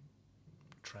 enjoy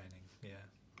training.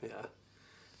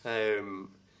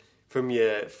 From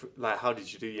your how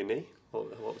did you do your knee?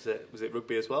 What was it? Was it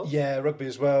rugby as well? Yeah, rugby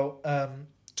as well.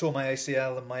 Tore my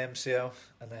ACL and my MCL,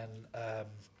 and then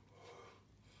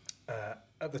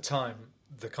at the time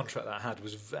the contract that I had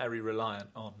was very reliant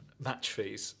on match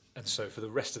fees, and so for the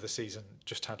rest of the season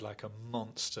just had like a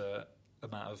monster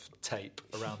amount of tape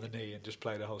around the knee and just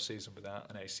played the whole season without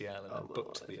an ACL, and then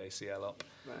booked the ACL up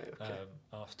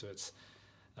afterwards.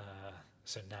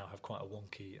 So now I have quite a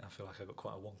wonky. I feel like I've got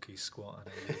quite a wonky squat,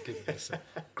 and you're giving me some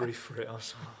grief for it. I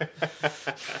was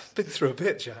been through a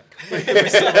bit, Jack.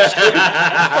 Just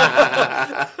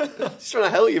trying to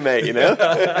help you, mate.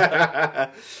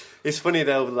 It's funny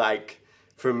though, like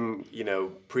from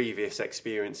previous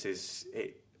experiences,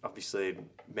 it obviously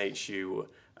makes you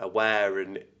aware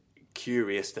and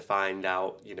curious to find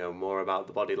out more about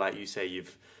the body. Like you say,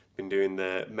 you've been doing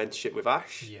the mentorship with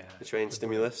Ash, the train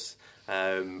stimulus.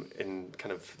 And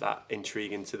kind of that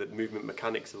intrigue into the movement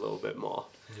mechanics a little bit more.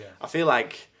 Yeah. I feel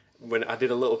like when I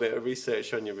did a little bit of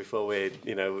research on you before we,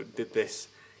 did this,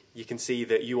 you can see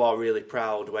that you are really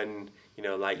proud when,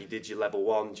 like you did your level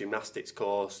 1 gymnastics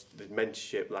course, the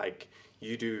mentorship, like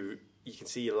you can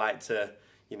see you like to,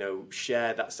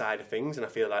 share that side of things. And I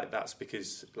feel like that's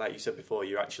because, like you said before,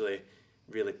 you're actually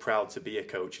really proud to be a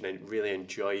coach and really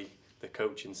enjoy the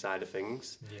coaching side of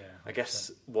things. Yeah. 100%. I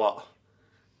guess what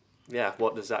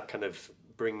does that kind of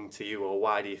bring to you, or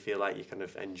why do you feel like you kind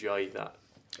of enjoy that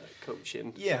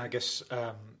coaching? Yeah, I guess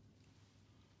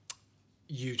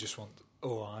you just want,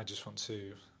 or I just want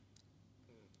to,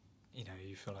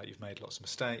 you feel like you've made lots of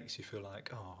mistakes. You feel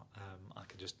like, I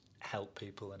can just help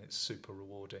people, and it's super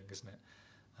rewarding, isn't it?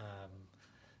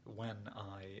 When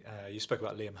you spoke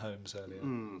about Liam Holmes earlier,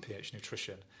 PH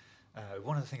Nutrition.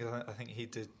 One of the things I think he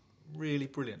did really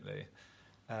brilliantly.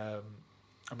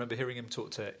 I remember hearing him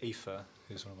talk to Aoife,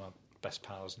 who's one of my best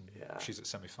pals, and she's at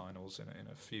semi-finals in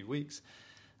a few weeks,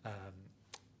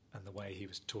 and the way he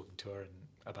was talking to her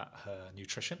about her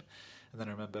nutrition. And then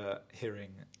I remember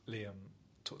hearing Liam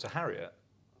talk to Harriet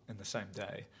in the same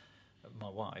day, my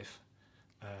wife,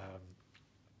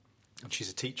 and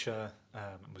she's a teacher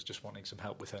and was just wanting some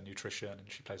help with her nutrition, and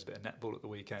she plays a bit of netball at the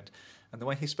weekend. And the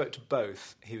way he spoke to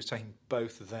both, he was taking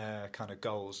both their kind of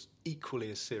goals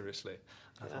equally as seriously.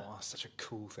 I thought, that's such a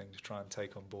cool thing to try and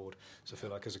take on board. So I feel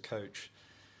like as a coach,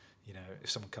 if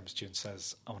someone comes to you and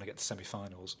says, I want to get to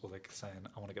semi-finals, or they're saying,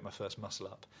 I want to get my first muscle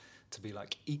up, to be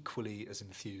like equally as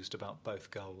enthused about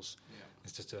both goals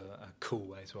is just a cool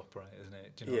way to operate, isn't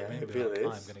it? Do you know what I mean? It really is.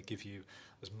 I'm going to give you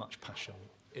as much passion,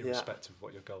 irrespective of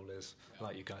what your goal is.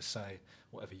 Like you guys say,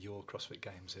 whatever your CrossFit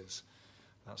Games is,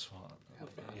 that's what.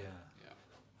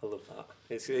 I love that.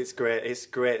 It's great. It's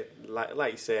great.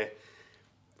 Like you say.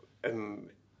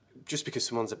 Just because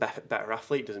someone's a better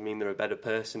athlete doesn't mean they're a better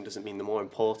person, doesn't mean they're more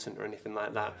important or anything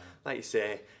like that. Like you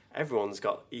say, everyone's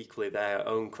got equally their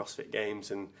own CrossFit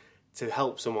Games, and to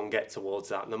help someone get towards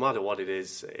that, no matter what it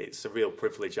is, it's a real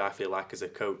privilege, I feel like, as a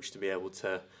coach, to be able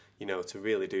to, to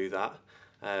really do that.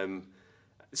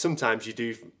 Sometimes you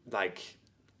do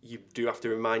have to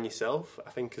remind yourself, I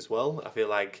think, as well. I feel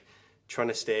like trying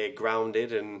to stay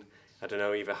grounded, and I don't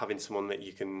know, either having someone that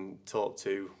you can talk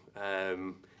to,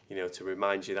 to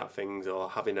remind you that things, or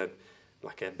having a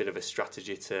like a bit of a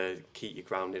strategy to keep you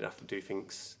grounded, I do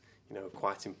think's, you know,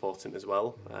 quite important as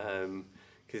well,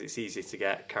 because it's easy to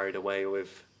get carried away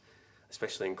with,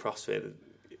 especially in CrossFit.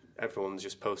 Everyone's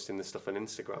just posting the stuff on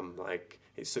Instagram. Like,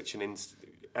 it's such an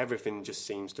everything just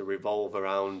seems to revolve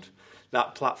around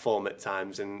that platform at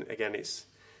times, and again, it's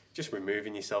just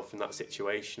removing yourself from that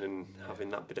situation and having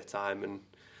that bit of time. And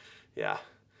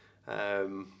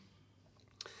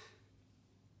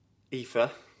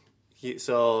Aoife,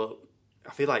 so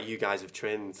I feel like you guys have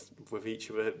trained with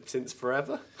each other since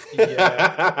forever. Did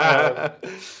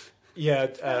you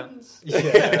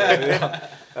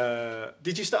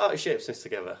start out at Shapesmiths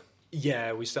together?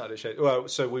 Yeah, we started at Shape. Well,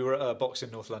 so we were at a box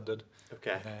in North London.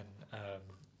 Okay. And then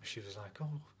she was like,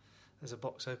 "Oh, there's a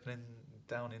box opening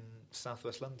down in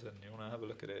southwest London. You want to have a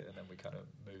look at it?" And then we kind of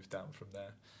moved down from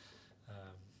there.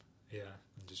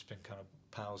 And just been kind of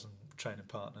pals and training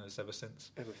partners ever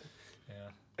since. Everything.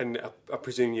 Yeah. And I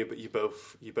presume you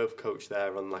both coach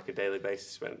there on like a daily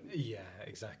basis, when? Yeah,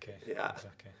 exactly. Yeah.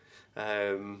 Exactly.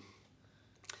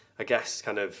 I guess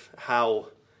kind of how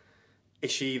is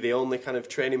she the only kind of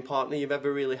training partner you've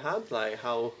ever really had? Like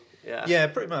how? Yeah. Yeah,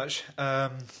 pretty much.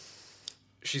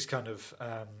 She's kind of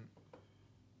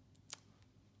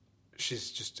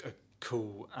she's just a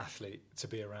cool athlete to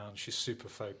be around. She's super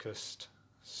focused,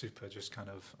 super just kind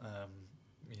of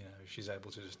she's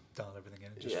able to just dial everything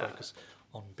in and just focus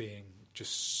on being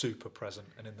just super present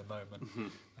and in the moment. Mm-hmm.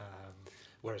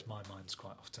 Whereas my mind's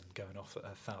quite often going off at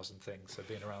 1,000 things. So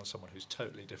being around someone who's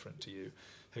totally different to you,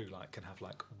 who like can have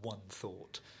like one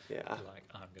thought, like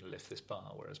I'm going to lift this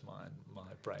bar, whereas my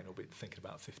brain will be thinking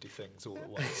about 50 things all at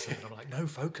once. And I'm like, no,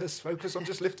 focus on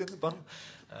just lifting the bar.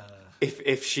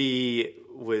 If she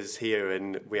was here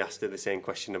and we asked her the same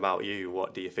question about you,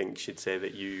 what do you think she'd say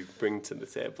that you bring to the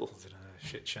table? I don't know,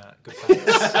 shit chat, good bands.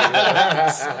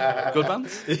 Good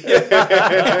bands?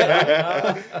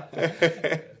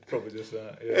 Probably just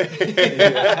that,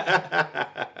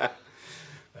 yeah.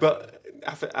 But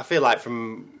I feel like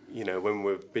from, when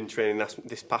we've been training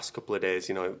this past couple of days,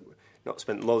 not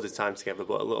spent loads of time together,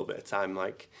 but a little bit of time,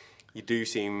 like, you do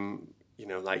seem,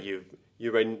 like you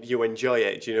enjoy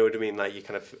it. Do you know what I mean? Like, you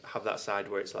kind of have that side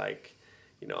where it's like,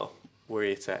 we're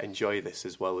here to enjoy this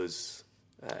as well as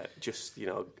just,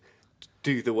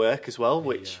 do the work as well,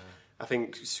 which I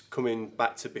think coming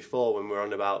back to before when we were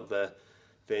on about the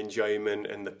enjoyment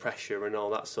and the pressure and all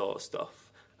that sort of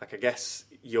stuff. Like, I guess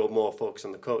you're more focused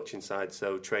on the coaching side,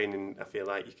 so training, I feel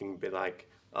like you can be like,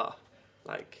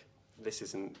 this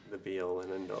isn't the be all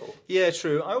and end all. Yeah,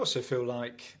 true. I also feel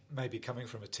like maybe coming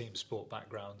from a team sport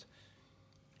background,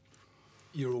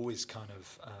 you're always kind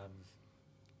of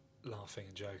laughing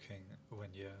and joking when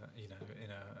you're, in a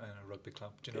rugby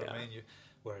club. Do you know what I mean?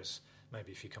 Whereas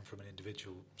maybe if you come from an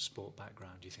individual sport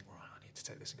background, you think, I need to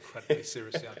take this incredibly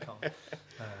seriously. I can't.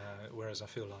 Whereas I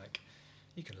feel like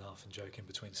you can laugh and joke in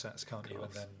between sets, can't you?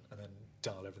 And then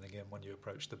dial everything in when you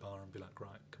approach the bar and be like,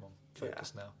 right, come on,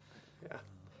 focus now. Yeah.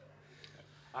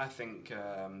 I think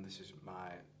this is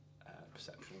my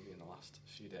perception of you in the last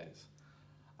few days.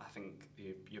 I think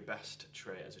your best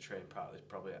trait as a training partner is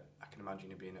probably, I can imagine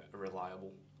you being a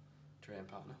reliable training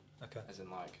partner. Okay. As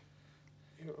in, like,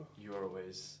 you're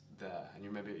always there, and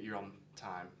you're on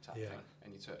time type thing,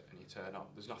 and you turn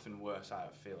up. There's nothing worse. I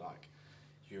feel like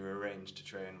you're arranged to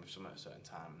train with someone at a certain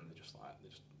time, and they just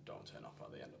don't turn up, or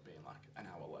they end up being like an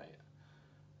hour late.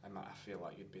 I feel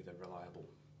like you'd be the reliable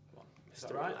one. Is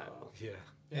that right?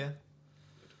 Yeah.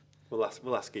 We'll ask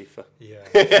Aoife.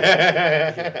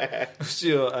 Yeah. What's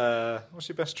your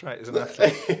best trait as an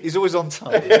athlete? He's always on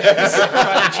time. He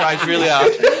tries really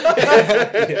hard.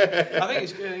 I think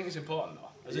it's important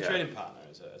though, as a training partner,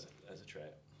 as a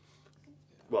trait.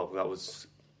 Well, that was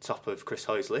top of Chris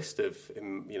Hoy's list of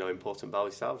important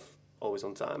values to have. Always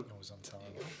on time. Always on time.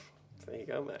 There you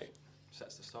go, mate.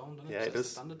 Sets the stone, doesn't it? Yeah, it does. The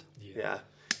standard. Yeah.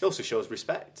 It also shows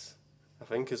respect, I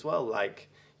think, as well. Like,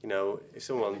 if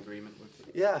someone... agreement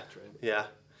with training. Yeah.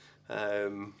 I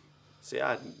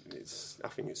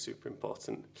think it's super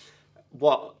important.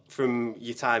 What, from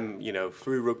your time,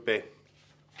 through rugby,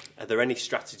 are there any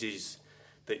strategies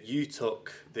that you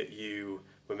took that you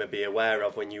were maybe aware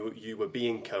of when you were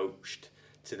being coached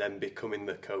to then becoming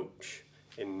the coach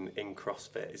in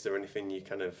CrossFit? Is there anything you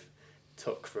kind of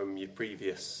took from your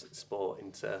previous sport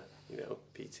into,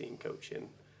 PT and coaching,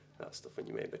 that stuff, when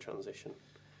you made the transition?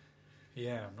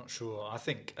 Yeah, I'm not sure. I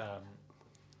think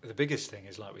the biggest thing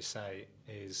is, like we say,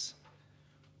 is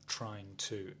trying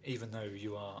to, even though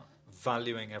you are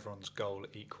valuing everyone's goal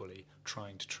equally,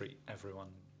 trying to treat everyone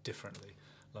differently.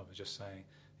 Like we're just saying,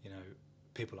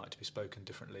 people like to be spoken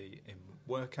differently in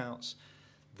workouts.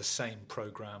 The same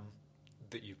program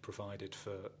that you've provided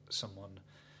for someone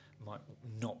might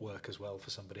not work as well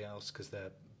for somebody else because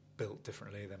they're built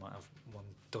differently. They might have one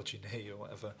dodgy knee or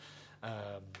whatever.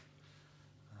 And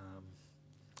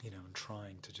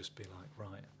trying to just be like,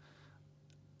 right,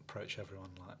 approach everyone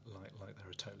like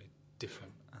they're a totally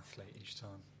different athlete each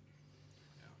time.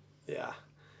 Yeah,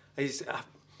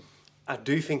 I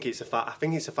do think it's I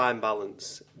think it's a fine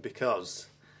balance, because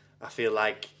I feel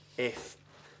like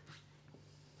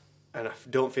and I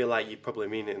don't feel like you probably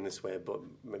mean it in this way, but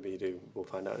maybe you do. We'll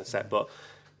find out in a sec. But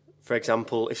for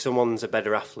example, if someone's a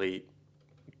better athlete,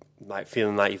 like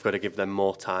feeling like you've got to give them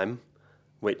more time,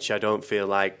 which I don't feel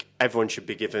like everyone should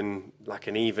be given like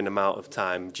an even amount of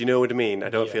time. Do you know what I mean? I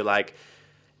don't feel like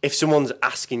if someone's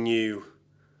asking you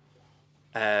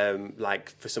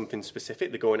like for something specific,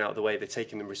 they're going out of the way, they're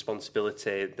taking the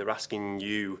responsibility, they're asking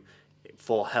you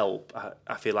for help.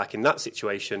 I feel like in that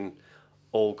situation,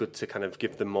 all good to kind of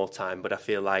give them more time. But I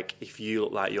feel like if you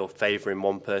look like you're favouring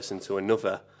one person to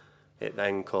another, it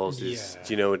then causes,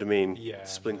 do you know what I mean? Yeah.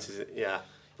 Splinters. No. Yeah.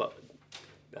 But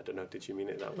I don't know, did you mean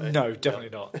it that way? No, definitely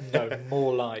not. No,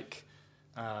 more like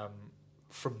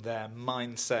from their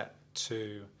mindset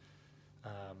to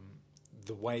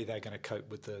the way they're going to cope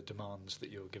with the demands that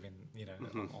you're giving,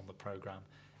 on the programme,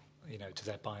 to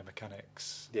their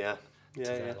biomechanics, to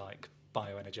their like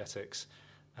bioenergetics.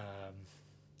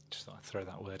 Just thought I'd throw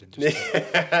that word in just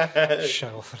to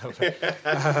show off a little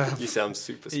bit. You sound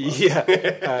super smart.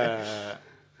 Yeah.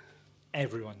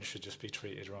 Everyone should just be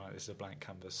treated right. This is a blank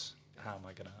canvas. How am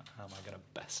I gonna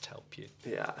best help you?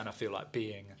 Yeah. And I feel like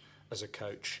being, as a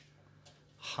coach,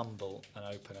 humble and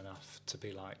open enough to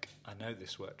be like, I know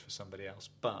this worked for somebody else,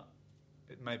 but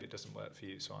maybe it doesn't work for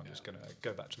you, so I'm just going to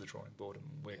go back to the drawing board and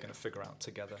we're going to figure out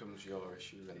together. It becomes your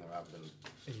issue rather than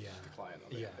the client or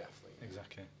the athlete.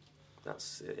 Exactly.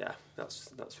 That's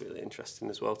really interesting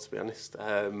as well, to be honest.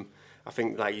 I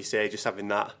think, like you say, just having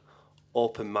that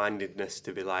open-mindedness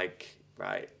to be like,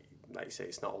 right, like you say,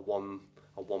 it's not a one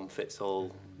fits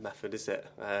all method, is it?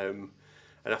 And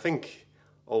I think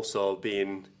also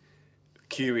being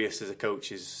curious as a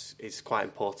coach is quite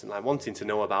important. Like wanting to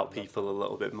know about people a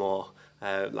little bit more.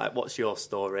 Like, what's your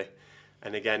story?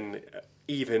 And again,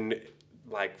 even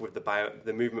like with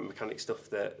the movement mechanic stuff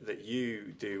that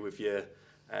you do with your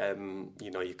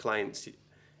your clients,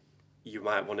 you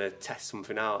might want to test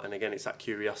something out, and again, it's that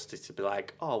curiosity to be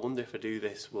like, oh, I wonder if I do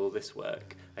this, will this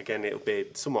work? Again, it'll be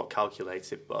somewhat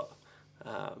calculated, but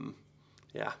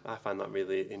I find that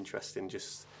really interesting,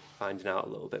 just finding out a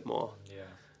little bit more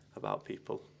about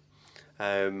people.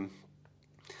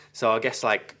 So I guess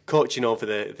like coaching over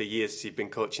the years, you've been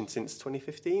coaching since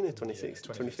 2015 or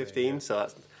 2015, so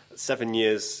that's 7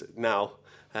 years now.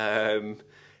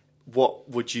 What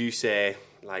would you say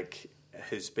like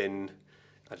has been,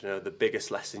 I don't know, the biggest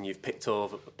lesson you've picked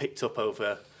up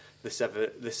over the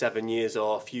 7 years,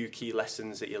 or a few key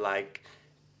lessons that you're like,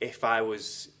 if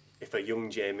a young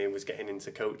Jamie was getting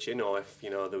into coaching, or if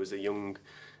there was a young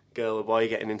girl or boy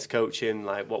getting into coaching,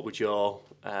 like what would your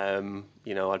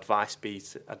advice be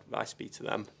to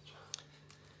them?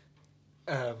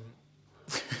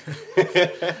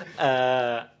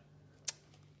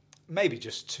 Maybe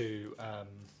just to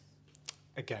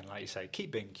again, like you say, keep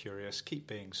being curious, keep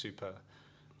being super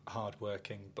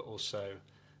hardworking, but also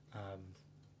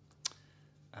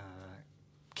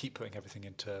keep putting everything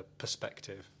into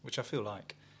perspective, which I feel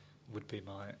like would be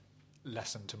my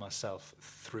lesson to myself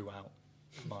throughout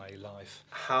my life.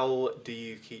 How do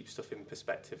you keep stuff in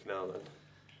perspective now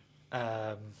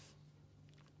then?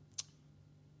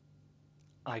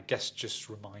 I guess just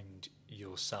remind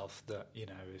yourself that,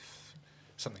 if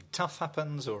something tough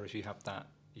happens, or if you have that,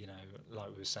 like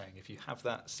we were saying, if you have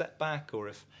that setback, or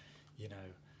if,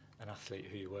 an athlete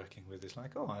who you're working with is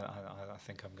like, oh, I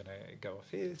think I'm going to go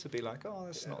off here, to be like, oh,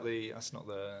 that's not the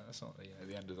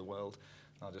the end of the world.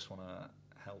 I just want to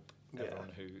help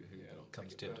everyone who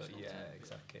comes to it. Yeah,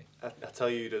 exactly. I tell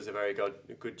you, who does a very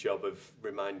good job of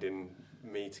reminding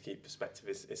me to keep perspective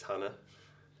is Hannah.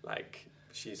 Like,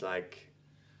 she's like,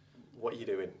 what are you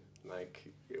doing? Like,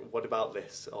 what about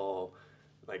this? Or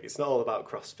like, it's not all about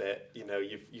CrossFit.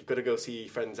 You've got to go see your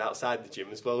friends outside the gym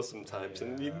as well sometimes,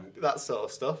 and that sort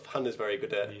of stuff. Hannah's very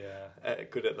good at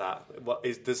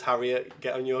that. Does Harriet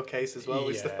get on your case as well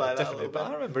with stuff like that? Definitely. But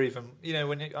I remember even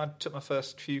when I took my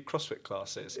first few CrossFit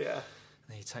classes. Yeah.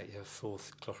 And you take your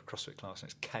fourth CrossFit class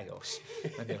and it's chaos,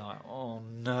 and you're like, oh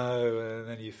no, and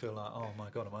then you feel like, oh my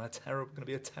god, am I going to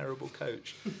be a terrible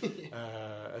coach?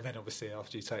 And then obviously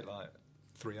after you take like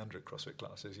 300 CrossFit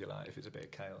classes, you're like, if it's a bit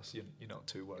of chaos, you're not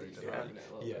too worried Yeah, about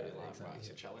yeah, exactly. right, it's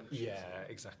a challenge. Yeah,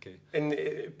 exactly. And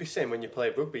it'd be the same when you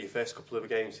play rugby. Your first couple of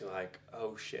games, you're like,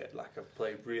 oh shit, like I've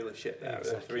played really shit there.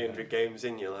 Exactly, And 300 games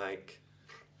in, you're like,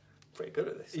 pretty good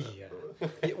at this. Yeah.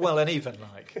 Well, and even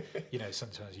like,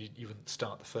 sometimes you wouldn't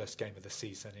start the first game of the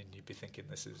season and you'd be thinking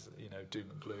this is, doom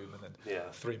and gloom, and then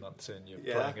 3 months in you're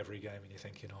playing every game and you're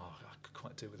thinking, oh, I could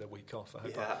quite do with a week off. I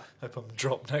hope I'm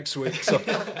dropped next week so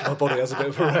my body has a bit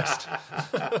of a rest.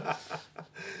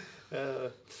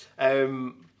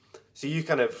 So you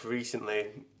kind of recently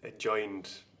joined,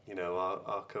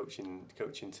 our coaching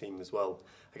team as well.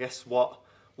 I guess what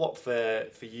for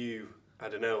you, I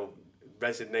don't know,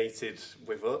 resonated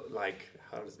with us, like,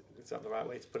 is that the right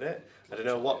way to put it? I don't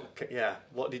know,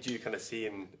 what did you kind of see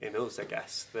in us, I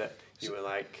guess, that you were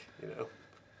like,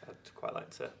 I'd quite like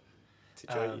to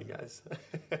join you guys.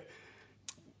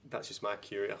 That's just my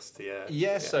curiosity.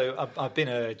 So I've been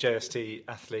a JST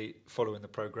athlete following the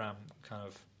programme kind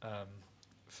of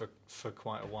for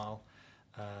quite a while.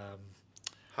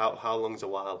 How long's a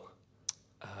while?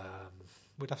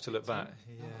 We'd have to look back.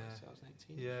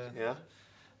 Yeah.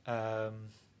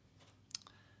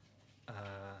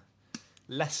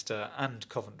 Leicester and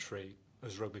Coventry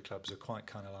as rugby clubs are quite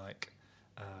kind of like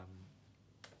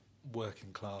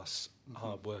working class,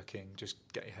 hard working, just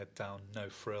get your head down, no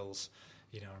frills.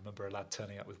 I remember a lad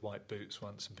turning up with white boots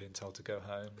once and being told to go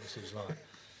home. This was like,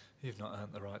 you've not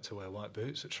earned the right to wear white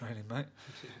boots at training, mate.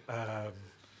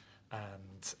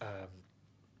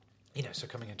 So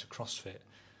coming into CrossFit,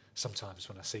 sometimes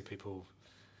when I see people,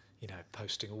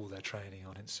 posting all their training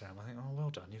on Instagram, I think, oh, well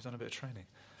done, you've done a bit of training.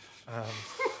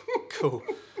 Cool.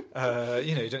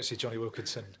 You don't see Johnny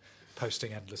Wilkinson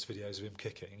posting endless videos of him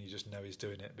kicking. You just know he's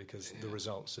doing it because the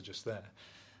results are just there.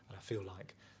 And I feel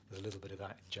like there's a little bit of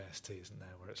that in JST, isn't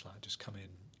there, where it's like, just come in,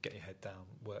 get your head down,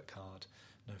 work hard,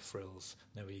 no frills,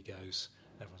 no egos.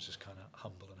 Everyone's just kind of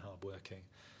humble and hard working,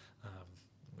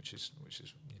 which is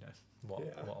what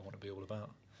I want to be all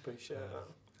about. Appreciate that.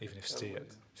 Even if Steve, a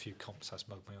few comps has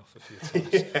mugged me off a few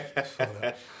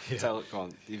times. Go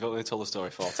on, you've only told the story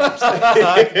 4 times.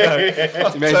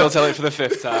 You may as well tell it for the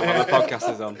 5th time when the podcast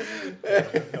is on.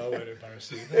 No, I won't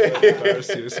embarrass you.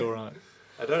 It's all right.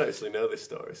 I don't actually know this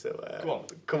story, so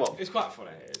come on. It's quite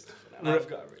funny.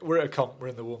 We're at a comp. We're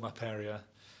in the warm-up area.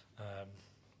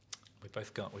 We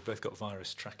both got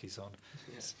virus trackies on.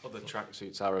 Yes. Other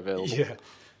tracksuits are available. Yeah.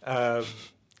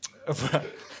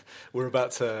 We're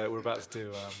about to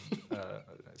do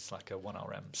it's like a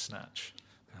 1RM snatch,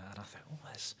 and I thought,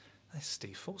 there's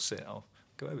Steve Fawcett. I'll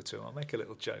go over to him. I'll make a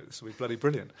little joke. This will be bloody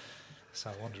brilliant. So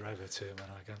I wander over to him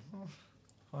and I go,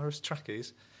 virus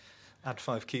trackies. Add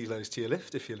 5 kilos to your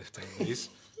lift if you're lifting these.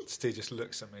 Steve just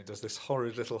looks at me, does this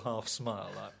horrid little half smile,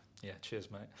 like, yeah,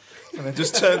 cheers, mate. And then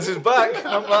just turns his back. And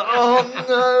I'm like, oh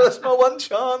no, that's my one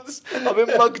chance. I've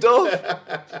been mugged off.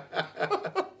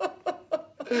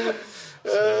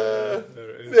 There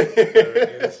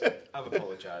it is. I've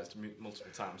apologised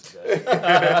multiple times today.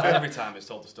 Every time it's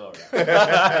told the story.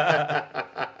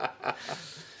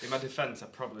 In my defence, I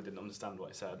probably didn't understand what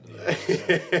he said.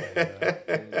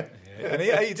 And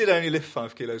he did only lift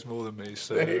 5 kilos more than me,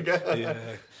 so there you go.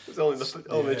 Yeah, it's only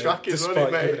the track is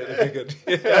despite running, giving it a big one.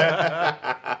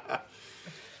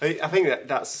 I think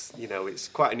that's it's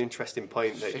quite an interesting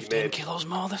point that 15 you made. kilos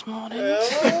more this morning.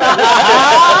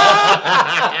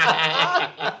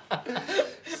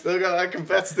 Still got that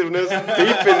competitiveness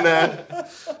deep in there.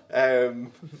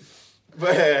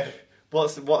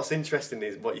 But what's interesting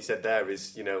is what you said there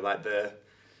is like the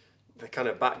kind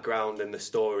of background and the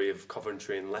story of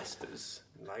Coventry and Leicester's,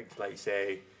 like you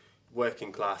say,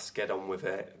 working class, get on with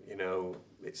it.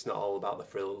 It's not all about the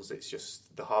frills. It's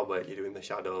just the hard work you do in the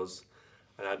shadows.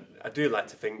 And I do like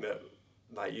to think that,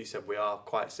 like you said, we are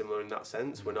quite similar in that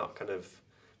sense. We're not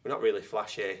really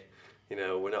flashy.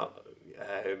 We're not.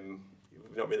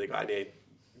 We've not really got any.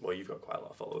 Well, you've got quite a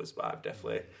lot of followers, but I've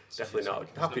definitely not.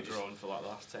 Happy to grown for like the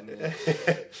last 10 years.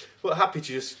 But happy to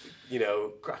just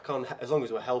crack on as long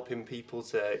as we're helping people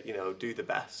to do the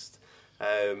best.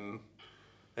 And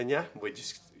yeah, we're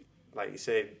just like you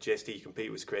say, JST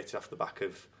Compete was created off the back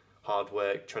of hard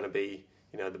work, trying to be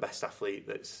the best athlete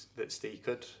that Steve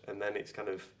could, and then it's kind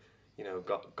of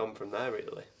gone from there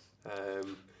really. So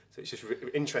it's just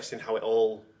interesting how it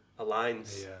all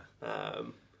aligns. Yeah.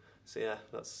 So yeah,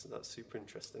 that's super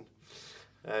interesting.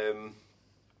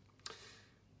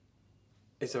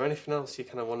 Is there anything else you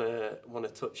kind of want to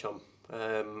touch on?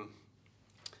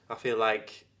 I feel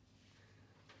like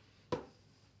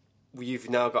you've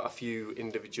now got a few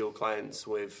individual clients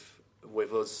with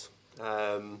us.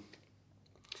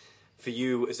 For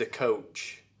you as a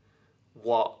coach,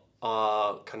 what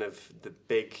are kind of the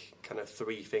big kind of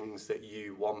 3 things that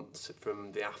you want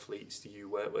from the athletes that you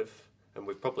work with? And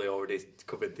we've probably already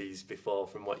covered these before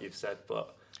from what you've said,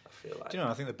 but I feel like... Do you know,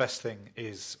 I think the best thing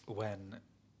is when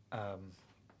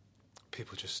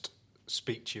people just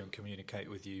speak to you and communicate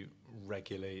with you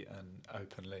regularly and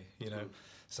openly. You know,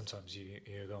 sometimes you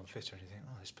go on Twitter and you think,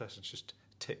 oh, this person's just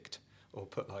ticked, or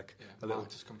put like a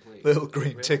little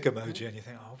green tick emoji, and you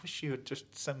think, oh, I wish you would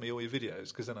just send me all your videos,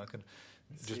 because then I can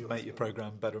just make your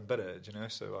program better and better. Do you know?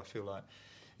 So I feel like,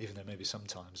 even though maybe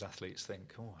sometimes athletes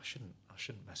think, oh, I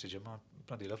shouldn't message them, I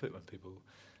bloody love it when people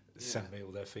send me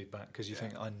all their feedback, because you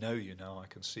think, I know you now, I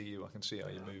can see you, I can see how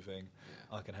you're moving,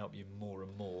 I can help you more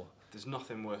and more. There's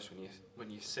nothing worse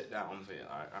when you sit down and think,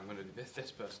 I'm going to do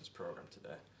this person's program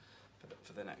today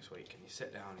for the next week, and you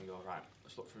sit down and you go, right,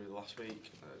 let's look through the last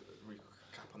week,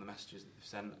 recap on the messages that they've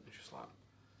sent, and it's just like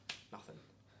nothing.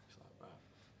 It's like, right,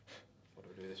 what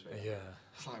do we do this week? Yeah.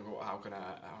 It's like, well, how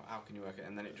can you work it?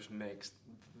 And then it just makes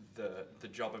the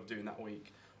job of doing that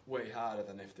week way harder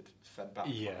than if they'd fed back.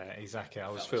 Yeah, exactly. I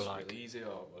always feel like really easy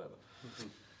or whatever.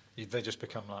 They just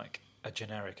become like a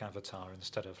generic avatar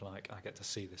instead of like, I get to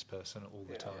see this person all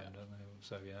the time, don't they?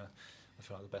 So yeah, I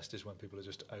feel like the best is when people are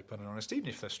just open and honest, even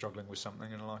if they're struggling with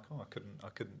something and are like, oh, I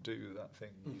couldn't do that thing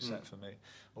you set for me,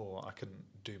 or I couldn't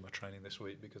do my training this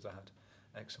week because I had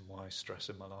X and Y stress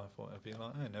in my life, or whatever. You're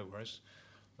like, oh, no worries.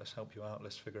 Let's help you out.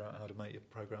 Let's figure out how to make your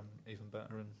program even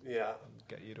better and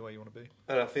get you to where you want to be.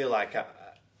 And I feel like,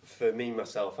 for me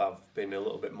myself, I've been a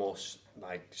little bit more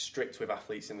like strict with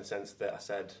athletes in the sense that I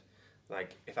said,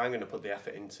 like, if I'm going to put the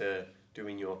effort into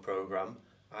doing your program,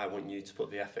 I want you to put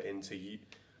the effort into you,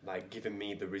 like giving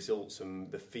me the results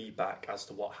and the feedback as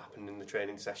to what happened in the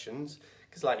training sessions.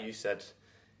 Because, like you said,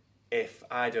 if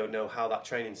I don't know how that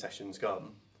training session's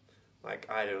gone, like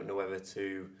I don't know whether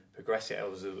to progress it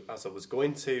as I was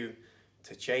going to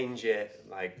change it.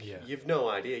 Like you've no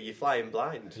idea. You're flying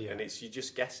blind, and you're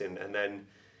just guessing. And then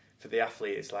for the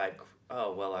athlete, it's like,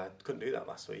 oh, well, I couldn't do that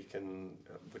last week, and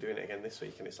we're doing it again this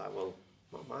week. And it's like, well,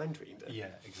 not mind reading. Yeah,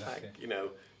 exactly. Like, you know,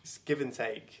 it's give and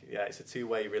take. Yeah, it's a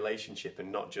two-way relationship,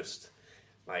 and not just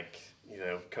like, you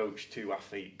know, coach to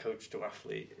athlete.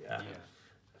 Yeah.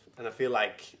 And I feel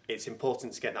like it's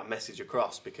important to get that message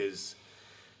across, because,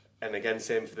 and again,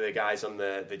 same for the guys on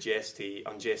the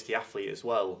JST athlete as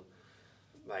well.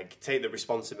 Like, take the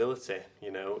responsibility.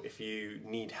 You know, if you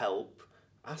need help,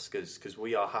 ask us, because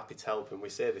we are happy to help, and we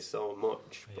say this so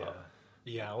much. But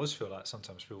I always feel like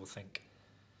sometimes people think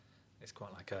it's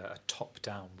quite like a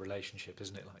top-down relationship,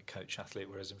 isn't it, like coach-athlete,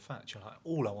 whereas in fact you're like,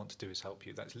 all I want to do is help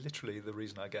you. That's literally the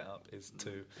reason I get up, is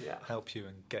to help you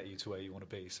and get you to where you want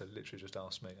to be. So literally just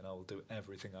ask me and I will do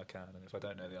everything I can, and if I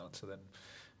don't know the answer, then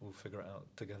we'll figure it out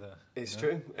together. It's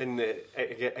true. And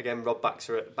again, Rob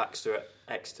Baxter at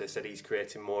Exeter said he's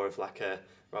creating more of like a,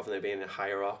 rather than being a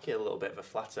hierarchy, a little bit of a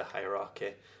flatter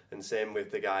hierarchy. And same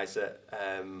with the guys at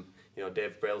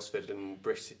Dave Brailsford and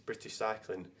British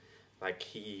Cycling. Like,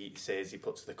 he says he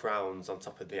puts the crowns on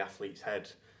top of the athlete's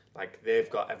head. Like, they've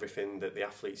got everything that the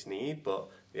athletes need, but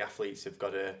the athletes have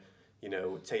got to, you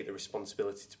know, take the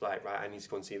responsibility to be like, right, I need to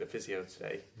go and see the physio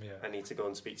today. Yeah. I need to go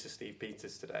and speak to Steve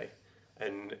Peters today.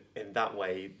 And in that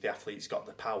way, the athlete's got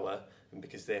the power, and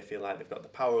because they feel like they've got the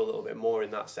power a little bit more in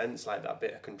that sense, like that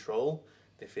bit of control,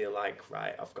 they feel like,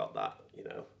 right, I've got that, you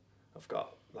know, I've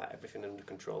got like everything under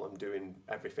control. I'm doing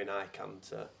everything I can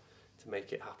to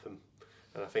make it happen.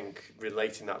 And I think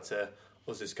relating that to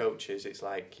us as coaches, it's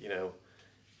like, you know,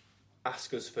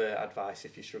 ask us for advice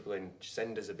if you're struggling.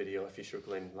 Send us a video if you're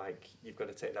struggling. Like, you've got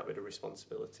to take that bit of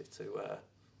responsibility to,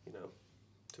 you know,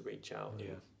 to reach out. Yeah.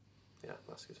 And,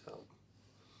 ask us for help.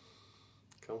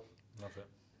 Cool. Love it.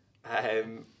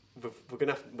 We're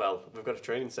gonna we've got a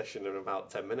training session in about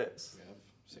 10 minutes. We have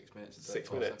 6 minutes.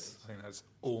 6 minutes. I think that's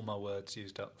all my words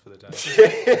used up for the day. This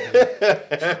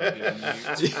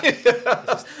is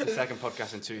the second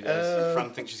podcast in 2 days. Fran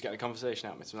thinks she's getting a conversation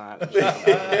out of me tonight.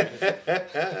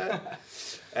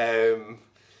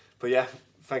 But yeah,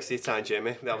 thanks for your time,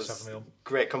 Jamie. That Thanks was for having me on.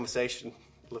 Great conversation.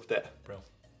 Loved it. Bro.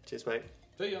 Cheers, mate.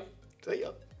 See ya. See ya.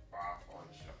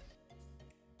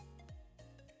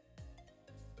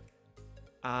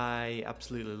 I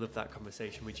absolutely loved that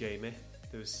conversation with Jamie.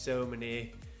 There was so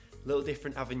many little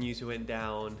different avenues we went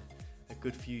down, a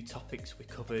good few topics we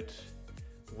covered,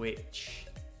 which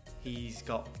he's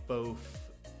got both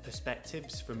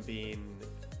perspectives from being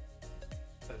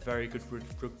a very good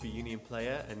rugby union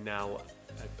player and now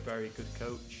a very good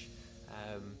coach.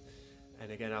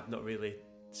 And again, I've not really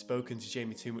spoken to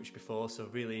Jamie too much before, so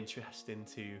really interesting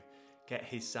to get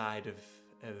his side of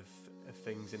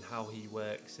things and how he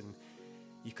works, and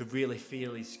you could really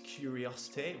feel his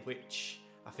curiosity, which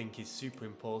I think is super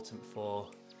important for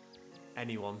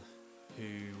anyone who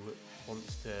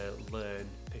wants to learn,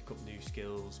 pick up new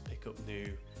skills, pick up new,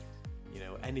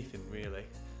 anything really.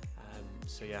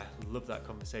 So yeah, love that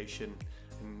conversation,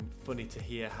 and funny to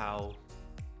hear how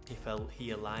he felt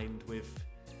he aligned with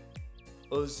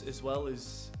us as well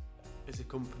as a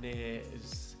company,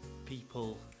 as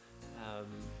people.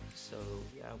 So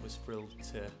yeah, I was thrilled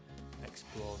to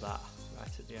explore that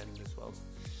right at the end as well.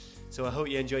 So I hope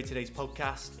you enjoyed today's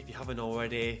podcast. If you haven't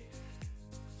already,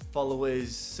 follow us,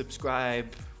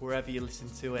 subscribe wherever you listen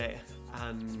to it,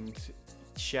 and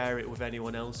share it with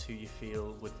anyone else who you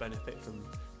feel would benefit from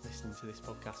listening to this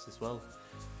podcast as well.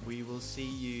 We will see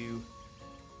you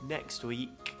next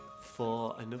week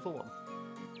for another one.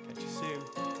 Catch you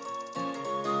soon.